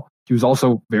ball. He was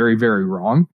also very, very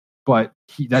wrong, but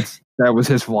that was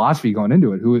his philosophy going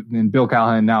into it. And Bill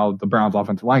Callahan, now the Browns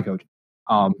offensive line coach.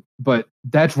 But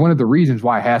that's one of the reasons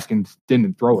why Haskins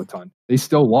didn't throw a ton. They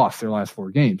still lost their last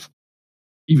 4 games,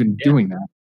 even doing that.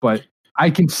 But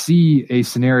I can see a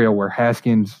scenario where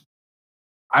Haskins,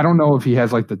 I don't know if he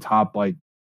has like the top like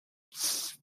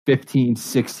 15,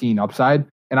 16 upside.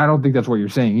 And I don't think that's what you're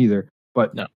saying either.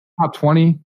 But no. Top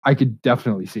 20, I could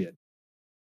definitely see it.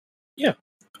 Yeah,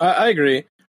 I agree.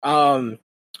 I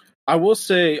will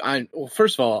say,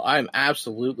 first of all, I'm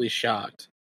absolutely shocked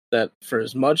that for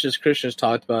as much as Christian's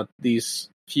talked about these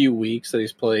few weeks that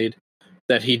he's played,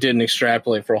 that he didn't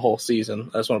extrapolate for a whole season.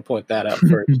 I just want to point that out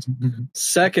first.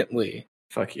 Secondly,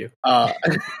 fuck you.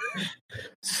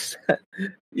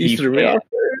 You threw me off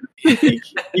there.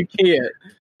 You can't.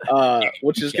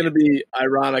 Which is going to be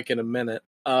ironic in a minute.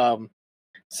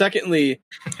 Secondly,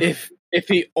 if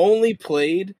he only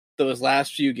played those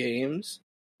last few games,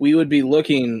 we would be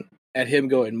looking at him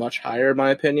going much higher, in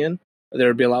my opinion. There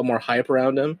would be a lot more hype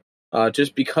around him,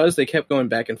 just because they kept going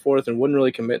back and forth and wouldn't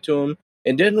really commit to him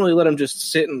and didn't really let him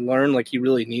just sit and learn like he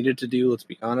really needed to do, let's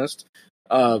be honest.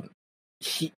 If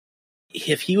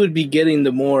he would be getting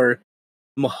the more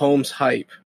Mahomes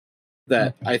hype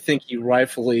that I think he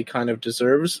rightfully kind of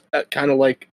deserves, kind of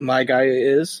like my guy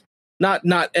is.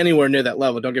 Not anywhere near that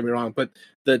level, don't get me wrong, but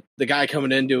the guy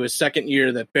coming into his second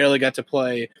year that barely got to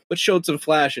play, but showed some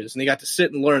flashes, and he got to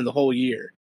sit and learn the whole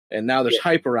year. And now there's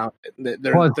hype around it.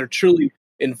 They're truly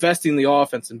investing the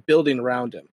offense and building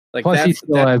around him. Like, plus he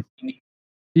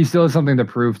still has something to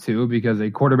prove too, because a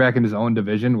quarterback in his own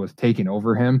division was taking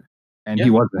over him, and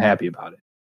he wasn't happy about it.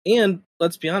 And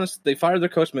let's be honest, they fired their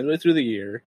coach midway through the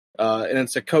year, and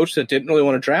it's a coach that didn't really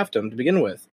want to draft him to begin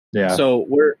with. Yeah. So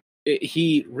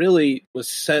he really was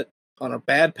set on a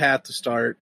bad path to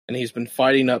start, and he's been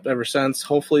fighting up ever since.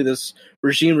 Hopefully this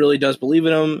regime really does believe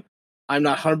in him. I'm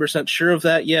not 100% sure of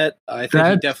that yet. I think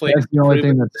he definitely... That's the only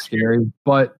thing that's scary.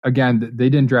 But again, they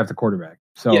didn't draft a quarterback.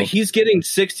 So yeah, he's getting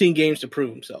 16 games to prove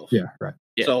himself. Yeah, right.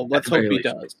 Yeah, so let's hope he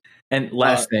does. And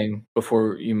last thing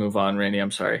before you move on, Randy,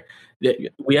 I'm sorry.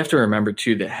 We have to remember,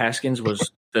 too, that Haskins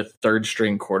was the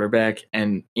third-string quarterback,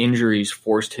 and injuries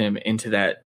forced him into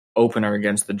that opener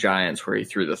against the Giants where he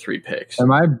threw the 3 picks.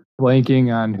 Am I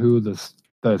blanking on who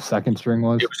the second string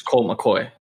was? It was Colt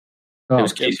McCoy. It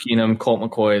was Case Keenum, Colt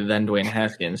McCoy, then Dwayne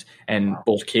Haskins, and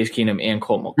both Case Keenum and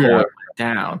Colt McCoy went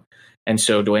down. And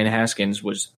so Dwayne Haskins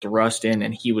was thrust in,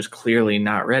 and he was clearly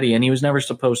not ready, and he was never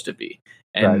supposed to be.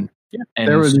 And,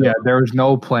 there was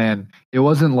no plan. It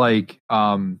wasn't like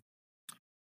crap.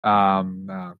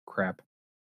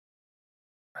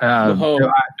 I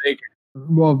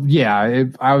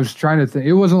was trying to think.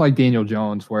 It wasn't like Daniel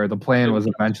Jones where the plan was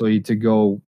eventually to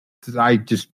go. I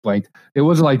just blanked. It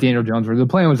wasn't like Daniel Jones where the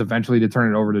plan was eventually to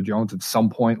turn it over to Jones at some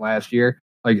point last year.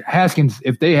 Like Haskins,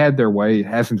 if they had their way,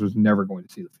 Haskins was never going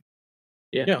to see the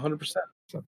field. Yeah, 100%.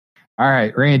 So, all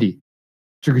right, Randy.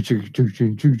 Choo-choo.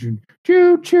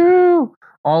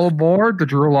 All aboard the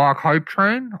Drew Lock hype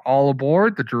train. All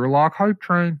aboard the Drew Lock hype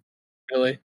train.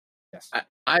 Really? Yes.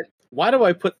 Why do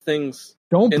I put things?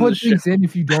 Don't put things in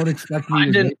if you don't expect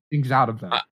me to make things out of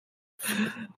them.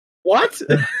 What?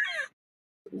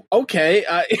 Okay.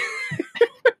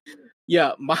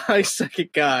 Yeah, my second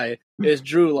guy is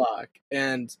Drew Lock,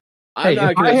 and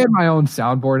if I had my own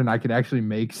soundboard and I could actually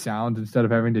make sounds instead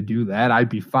of having to do that, I'd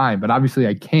be fine. But obviously,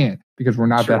 I can't because we're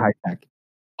not that high tech.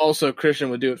 Also, Christian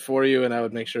would do it for you, and I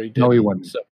would make sure he did. No, he wouldn't.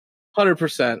 So,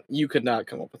 100%, you could not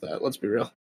come up with that. Let's be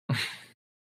real.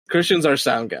 Christian's our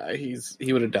sound guy. He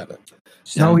would have done it.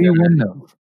 No, he wouldn't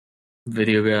have.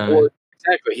 Video guy. Well,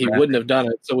 exactly. He wouldn't have done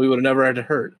it, so we would have never had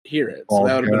to hear it. So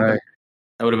that would have been better.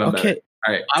 That would have been okay. Better.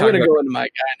 All right, I'm going to go into my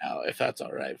guy now, if that's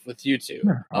all right with you two.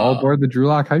 Sure. All aboard the Drew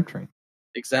Lock hype train.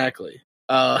 Exactly.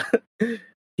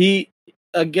 He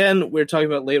again, we're talking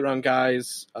about late round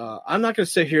guys. I'm not going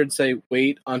to sit here and say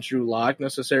wait on Drew Lock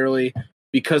necessarily,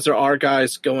 because there are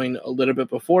guys going a little bit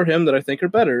before him that I think are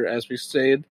better, as we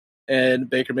said, and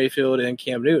Baker Mayfield and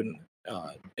Cam Newton,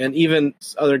 and even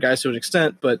other guys to an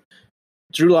extent. But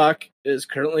Drew Lock is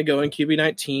currently going QB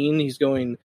 19. He's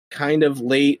going kind of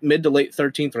mid to late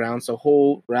 13th round, so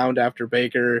whole round after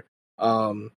Baker.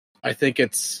 I think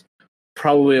it's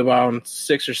probably around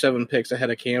 6 or 7 picks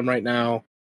ahead of Cam right now.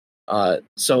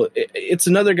 So it's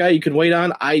another guy you can wait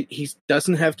on. He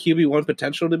doesn't have QB1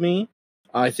 potential to me.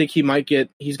 I think he's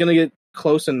going to get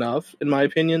close enough, in my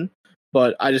opinion,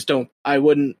 but I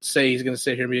wouldn't say he's going to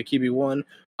sit here and be a QB1.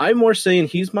 I'm more saying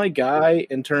he's my guy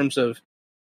in terms of,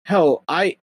 hell,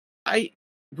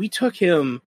 we took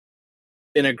him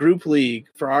in a group league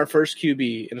for our first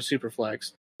QB in a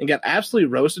Superflex and got absolutely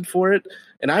roasted for it.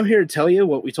 And I'm here to tell you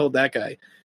what we told that guy.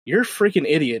 You're a freaking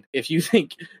idiot if you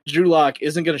think Drew Lock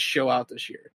isn't going to show out this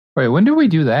year. Wait, when did we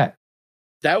do that?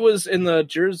 That was in the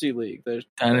Jersey League.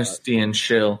 Dynasty and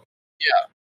Shill. Yeah.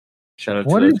 Shout out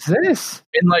What is this?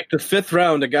 In like the 5th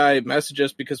round, a guy messaged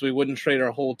us because we wouldn't trade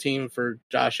our whole team for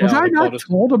Josh Was Allen. I not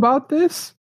told about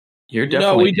this? We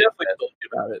definitely told you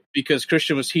about it because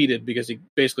Christian was heated because he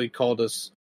basically called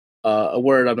us a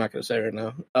word I'm not going to say right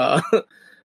now.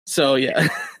 So, yeah.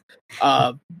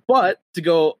 But to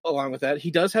go along with that, he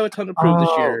does have a ton to prove this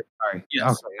year. Sorry.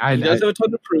 Yes, okay. he does have a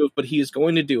ton to prove, but he is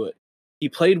going to do it. He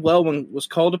played well when was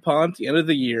called upon at the end of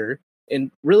the year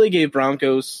and really gave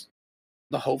Broncos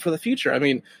the hope for the future. I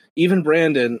mean, even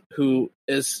Brandon, who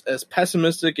is as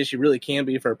pessimistic as you really can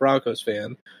be for a Broncos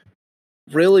fan,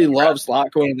 really loves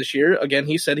Lock going this year. Again,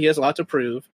 he said he has a lot to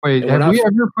prove. Wait, have we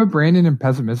ever put Brandon and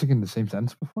pessimistic in the same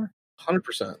sentence before?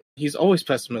 100%. He's always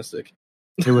pessimistic.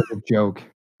 It was a joke,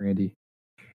 Randy.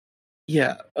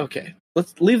 Yeah, okay.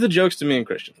 Let's leave the jokes to me and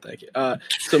Christian. Thank you.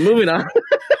 So moving on.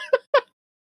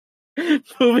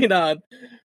 Moving on.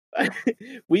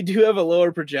 We do have a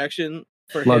lower projection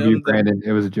for Love him. You, Brandon.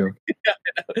 It was a joke.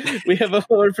 We have a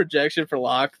lower projection for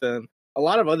Lock than a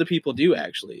lot of other people do,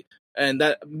 actually. And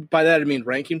by that I mean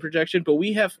ranking projection, but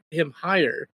we have him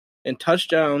higher in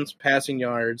touchdowns, passing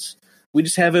yards. We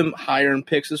just have him higher in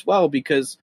picks as well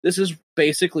because this is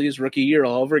basically his rookie year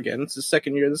all over again. It's his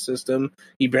second year of the system.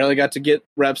 He barely got to get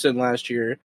reps in last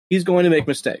year. He's going to make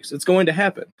mistakes. It's going to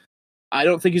happen. I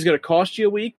don't think he's going to cost you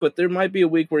a week, but there might be a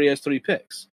week where he has 3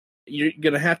 picks. You're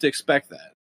going to have to expect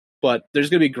that. But there's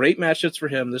going to be great matchups for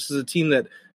him. This is a team that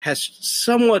has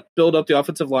somewhat built up the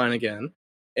offensive line again,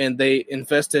 and they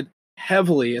invested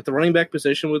heavily at the running back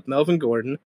position with Melvin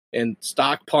Gordon and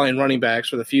stockpiling running backs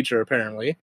for the future,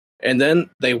 apparently. And then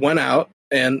they went out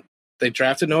and they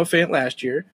drafted Noah Fant last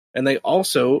year, and they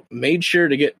also made sure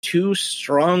to get 2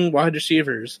 strong wide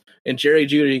receivers in Jerry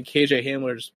Jeudy and KJ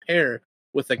Hamler's pair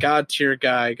with a god-tier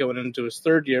guy going into his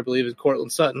 3rd year, I believe, is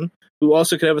Cortland Sutton, who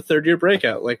also could have a 3rd-year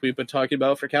breakout like we've been talking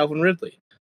about for Calvin Ridley.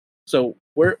 So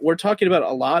we're talking about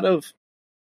a lot of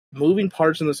moving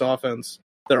parts in this offense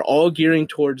that are all gearing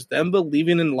towards them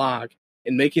believing in Lock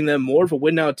and making them more of a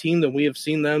win-now team than we have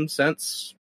seen them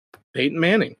since Peyton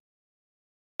Manning.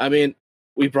 I mean,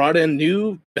 we brought in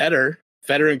new, better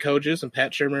veteran coaches and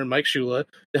Pat Shermer and Mike Shula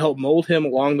to help mold him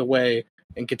along the way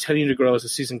and continue to grow as the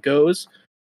season goes.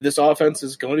 This offense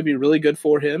is going to be really good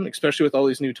for him, especially with all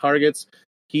these new targets.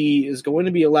 He is going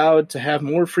to be allowed to have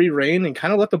more free reign and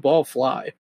kind of let the ball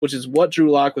fly, which is what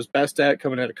Drew Lock was best at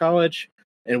coming out of college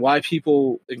and why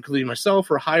people, including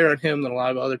myself, are higher on him than a lot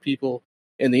of other people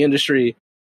in the industry.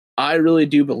 I really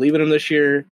do believe in him this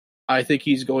year. I think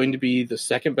he's going to be the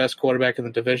 2nd best quarterback in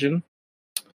the division.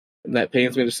 And that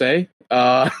pains me to say.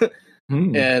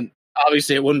 And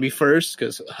obviously it wouldn't be first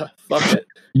because fuck it.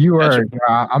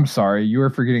 I'm sorry. You are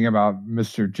forgetting about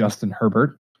Mr. Justin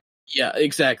Herbert. Yeah,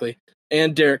 exactly.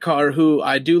 And Derek Carr, who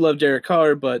I do love Derek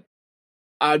Carr, but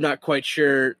I'm not quite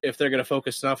sure if they're going to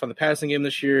focus enough on the passing game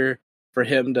this year for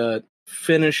him to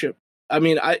finish it. I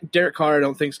mean, Derek Carr, I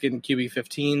don't think is getting QB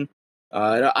 15.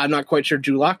 I'm not quite sure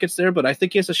Drew Lock gets there, but I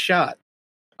think he has a shot.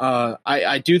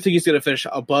 I do think he's going to finish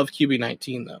above QB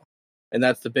 19, though, and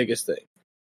that's the biggest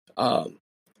thing.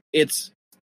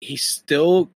 He's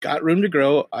still got room to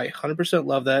grow. I 100%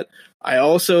 love that. I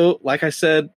also, like I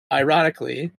said,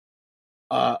 ironically,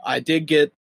 I did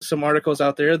get some articles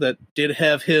out there that did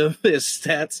have his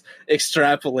stats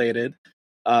extrapolated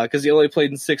because he only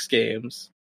played in 6 games.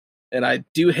 And I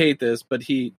do hate this, but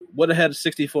he would have had a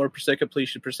 64%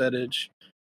 completion percentage,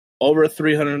 over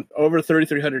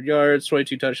 3,300 yards,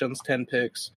 22 touchdowns, 10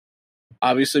 picks.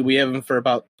 Obviously, we have him for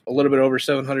about a little bit over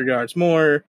 700 yards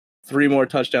more, 3 more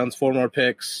touchdowns, 4 more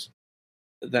picks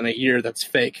than a year that's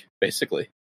fake, basically.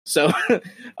 So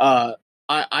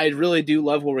I really do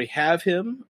love where we have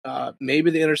him.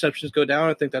 Maybe the interceptions go down.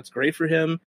 I think that's great for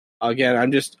him. Again,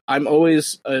 I'm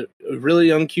always a really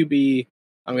young QB.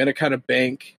 I'm going to kind of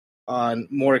bank on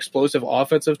more explosive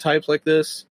offensive types like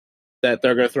this, that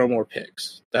they're going to throw more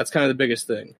picks. That's kind of the biggest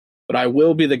thing. But I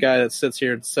will be the guy that sits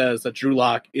here and says that Drew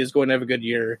Lock is going to have a good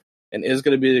year and is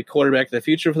going to be the quarterback of the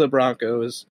future for the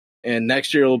Broncos. And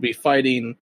next year we'll be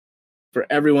fighting for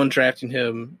everyone drafting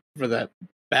him for that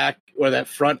back or that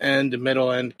front end and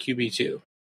middle end QB2.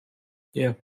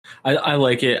 Yeah, I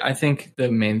like it. I think the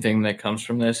main thing that comes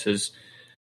from this is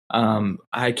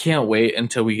I can't wait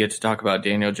until we get to talk about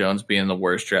Daniel Jones being the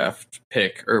worst draft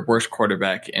pick or worst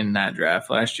quarterback in that draft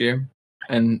last year.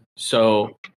 And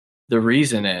so the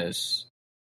reason is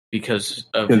because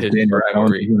of his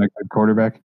rivalry. Like a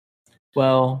quarterback.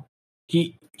 Well,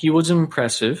 he was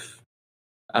impressive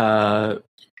at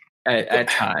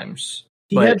times.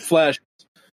 He had flashes.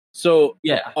 So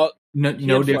yeah,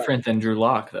 no different than Drew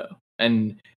Lock though.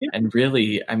 And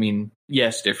really, I mean,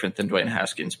 yes, different than Dwayne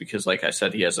Haskins because, like I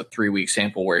said, he has a 3-week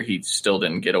sample where he still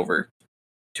didn't get over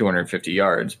 250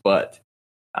 yards. But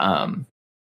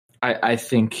I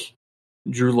think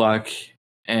Drew Lock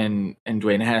and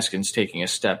Dwayne Haskins taking a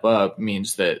step up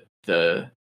means that the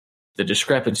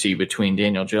discrepancy between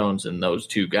Daniel Jones and those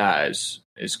two guys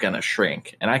is going to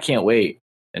shrink. And I can't wait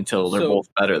until they're both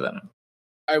better than him.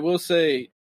 I will say,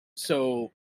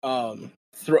 so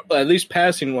at least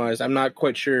passing wise, I'm not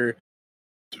quite sure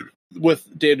with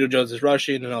Daniel Jones'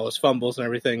 rushing and all his fumbles and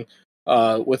everything,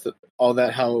 with all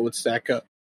that, how it would stack up.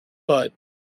 But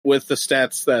with the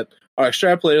stats that are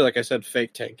extrapolated, like I said,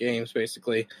 fake 10 games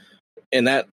basically, and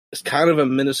that is kind of a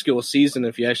minuscule season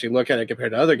if you actually look at it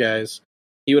compared to other guys.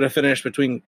 He would have finished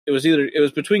between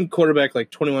quarterback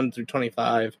like 21 through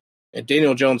 25, and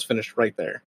Daniel Jones finished right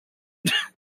there.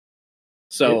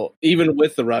 So even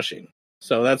with the rushing,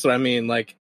 so that's what I mean.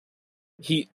 Like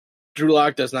Drew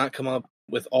Lock does not come up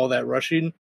with all that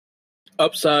rushing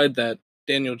upside that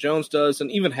Daniel Jones does,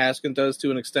 and even Haskins does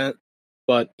to an extent.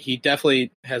 But he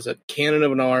definitely has a cannon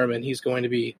of an arm, and he's going to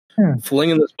be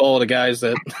flinging this ball to guys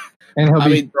that. And he'll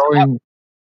be throwing.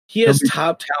 He has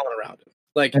top talent around him.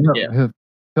 Like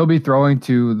he'll be throwing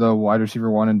to the wide receiver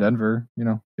one in Denver.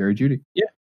 Jerry Jeudy. Yeah.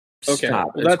 Okay.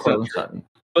 Well, that's Sutton.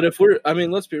 But if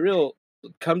let's be real.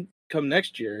 Come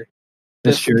next year,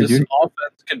 this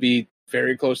offense could be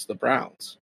very close to the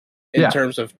Browns in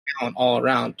terms of talent all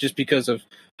around, just because of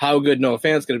how good Noah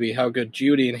Fant's going to be, how good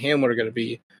Jeudy and Hamler are going to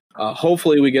be.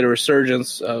 Hopefully, we get a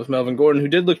resurgence of Melvin Gordon, who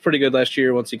did look pretty good last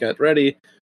year once he got ready.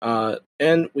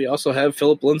 And we also have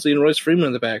Philip Lindsay and Royce Freeman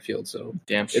in the backfield. So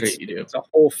damn straight you do. It's a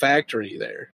whole factory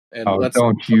there. And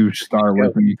don't you start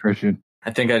with me, Christian?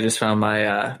 I think I just found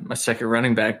my my second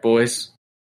running back, boys.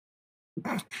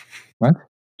 What?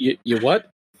 You what?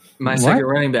 My second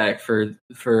running back for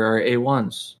our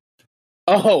A1s.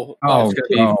 It's gonna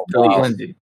be Philip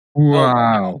Lindsay.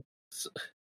 Wow.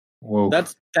 Whoa.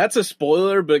 That's a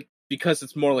spoiler, but because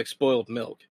it's more like spoiled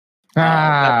milk.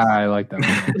 I like that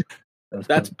one.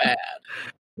 That's bad.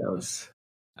 That was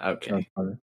okay.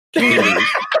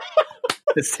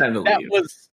 It's time to leave. That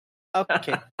was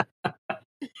okay.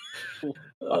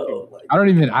 I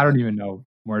don't even know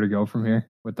where to go from here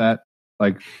with that.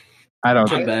 Like, I don't.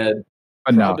 Bad.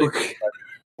 But no,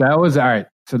 that was all right.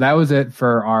 So that was it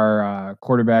for our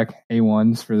quarterback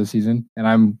A1s for the season. And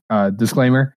I'm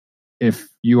disclaimer: if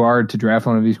you are to draft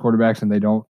one of these quarterbacks and they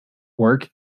don't work,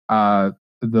 the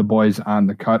boys on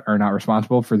the cut are not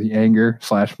responsible for the anger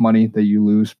 / money that you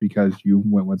lose because you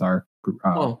went with our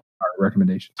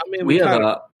recommendations. I mean, we have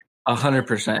a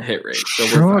 100% hit rate. So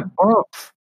shut up,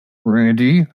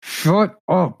 Randy. Shut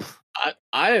up.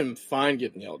 I am fine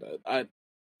getting yelled at.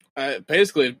 I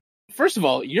basically, first of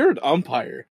all, you're an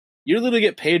umpire. You literally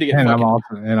get paid to get. And I'm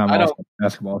also a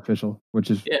basketball official, which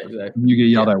is exactly. You get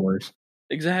yelled at worse.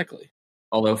 Exactly.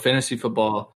 Although fantasy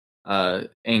football,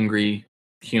 angry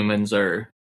humans are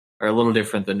a little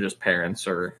different than just parents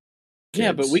or kids.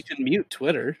 Yeah, but we can mute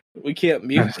Twitter. We can't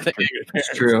mute the angry parents.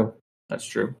 That's true. That's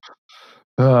true.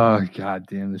 Oh, god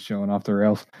damn, this showing off the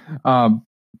rails. All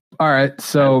right,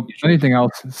 so anything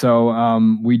else?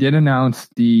 So we did announce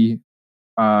the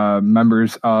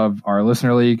members of our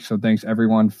listener league. So thanks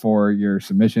everyone for your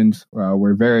submissions.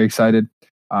 We're very excited.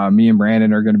 Me and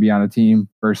Brandon are going to be on a team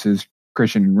versus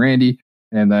Christian and Randy,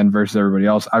 and then versus everybody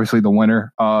else. Obviously, the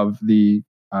winner of the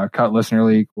Cut Listener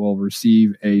League will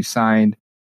receive a signed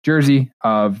jersey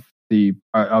of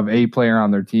a player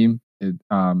on their team.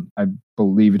 I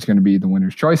believe it's going to be the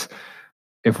winner's choice.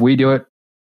 If we do it,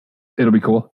 it'll be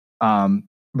cool.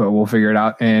 but we'll figure it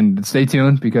out. And stay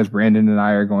tuned because Brandon and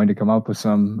I are going to come up with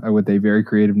a very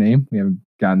creative name. We haven't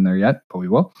gotten there yet, but we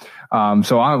will.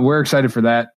 We're excited for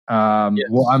that. Yes.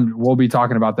 We'll be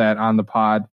talking about that on the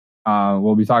pod.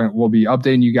 We'll be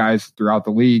updating you guys throughout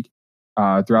the league,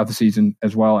 throughout the season,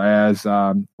 as well as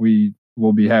we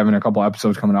will be having a couple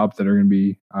episodes coming up that are going to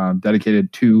be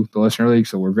dedicated to the listener league.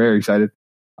 So we're very excited.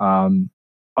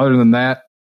 Other than that,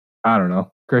 I don't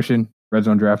know. Christian, Red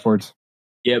Zone Draft Boards.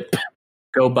 Yep.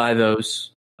 Go buy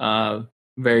those.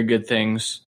 Very good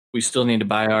things. We still need to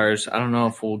buy ours. I don't know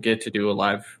if we'll get to do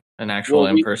an actual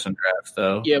in-person draft,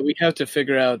 though. Yeah, we have to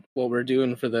figure out what we're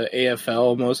doing for the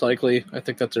AFL, most likely. I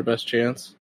think that's our best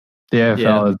chance. The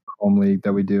AFL is the home league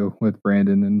that we do with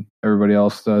Brandon and everybody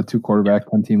else, the 2-quarterback,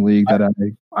 1-team league that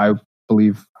I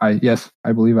believe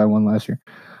I won last year.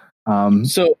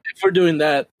 So if we're doing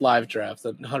that live draft,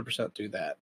 then 100% do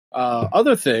that.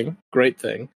 Great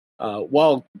thing,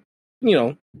 while,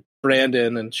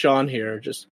 Brandon and Sean here are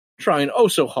just trying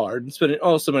so hard and spending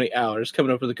so many hours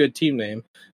coming up with a good team name,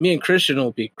 me and Christian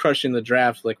will be crushing the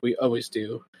draft like we always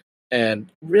do.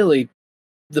 And really,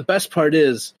 the best part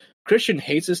is Christian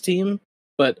hates his team,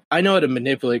 but I know how to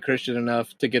manipulate Christian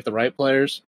enough to get the right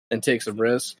players and take some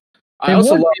risks. In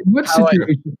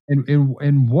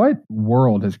what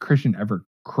world has Christian ever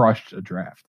crushed a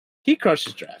draft? He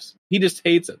crushes drafts. He just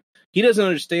hates it. He doesn't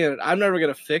understand it. I'm never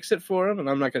going to fix it for him, and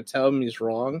I'm not going to tell him he's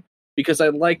wrong because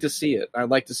I'd like to see it. I'd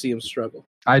like to see him struggle.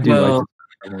 I do like to see him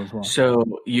struggle as well.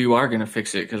 So you are going to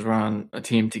fix it because we're on a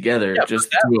team together, just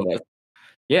the two of us.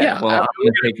 Yeah, well,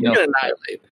 we're going to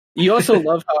annihilate. You also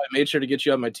love how I made sure to get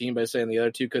you on my team by saying the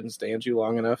other two couldn't stand you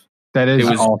long enough. That is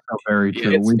also very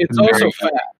true. It's also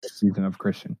facts. Season of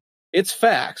Christian. It's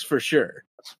facts for sure.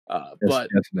 But yes,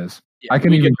 it is. Yeah, I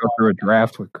can even go through a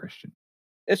draft with Christian.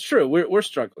 It's true. We're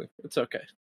struggling. It's okay.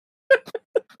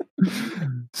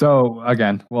 So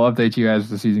again, we'll update you as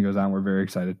the season goes on. We're very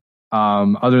excited.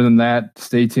 Other than that,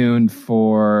 stay tuned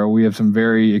we have some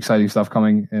very exciting stuff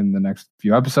coming in the next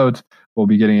few episodes. We'll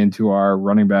be getting into our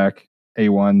running back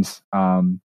A1s.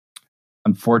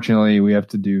 Unfortunately, we have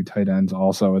to do tight ends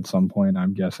also at some point,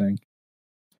 I'm guessing.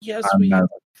 Yes, we have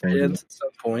tight ends at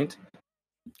some point.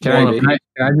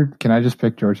 Can I just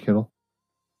pick George Kittle?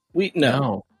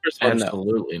 No,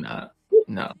 absolutely not.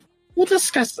 No. We'll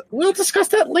discuss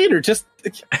that later. Just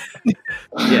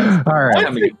yeah. All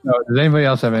right. Does anybody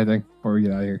else have anything before we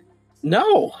get out of here?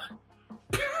 No.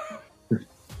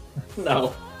 No.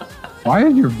 Why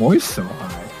is your voice so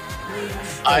high?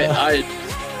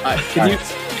 Can you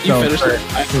finish it?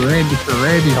 For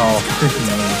Randy Hall, Christian,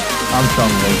 I'm Sean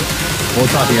Wade. We'll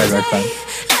talk to you guys next time.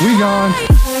 We gone.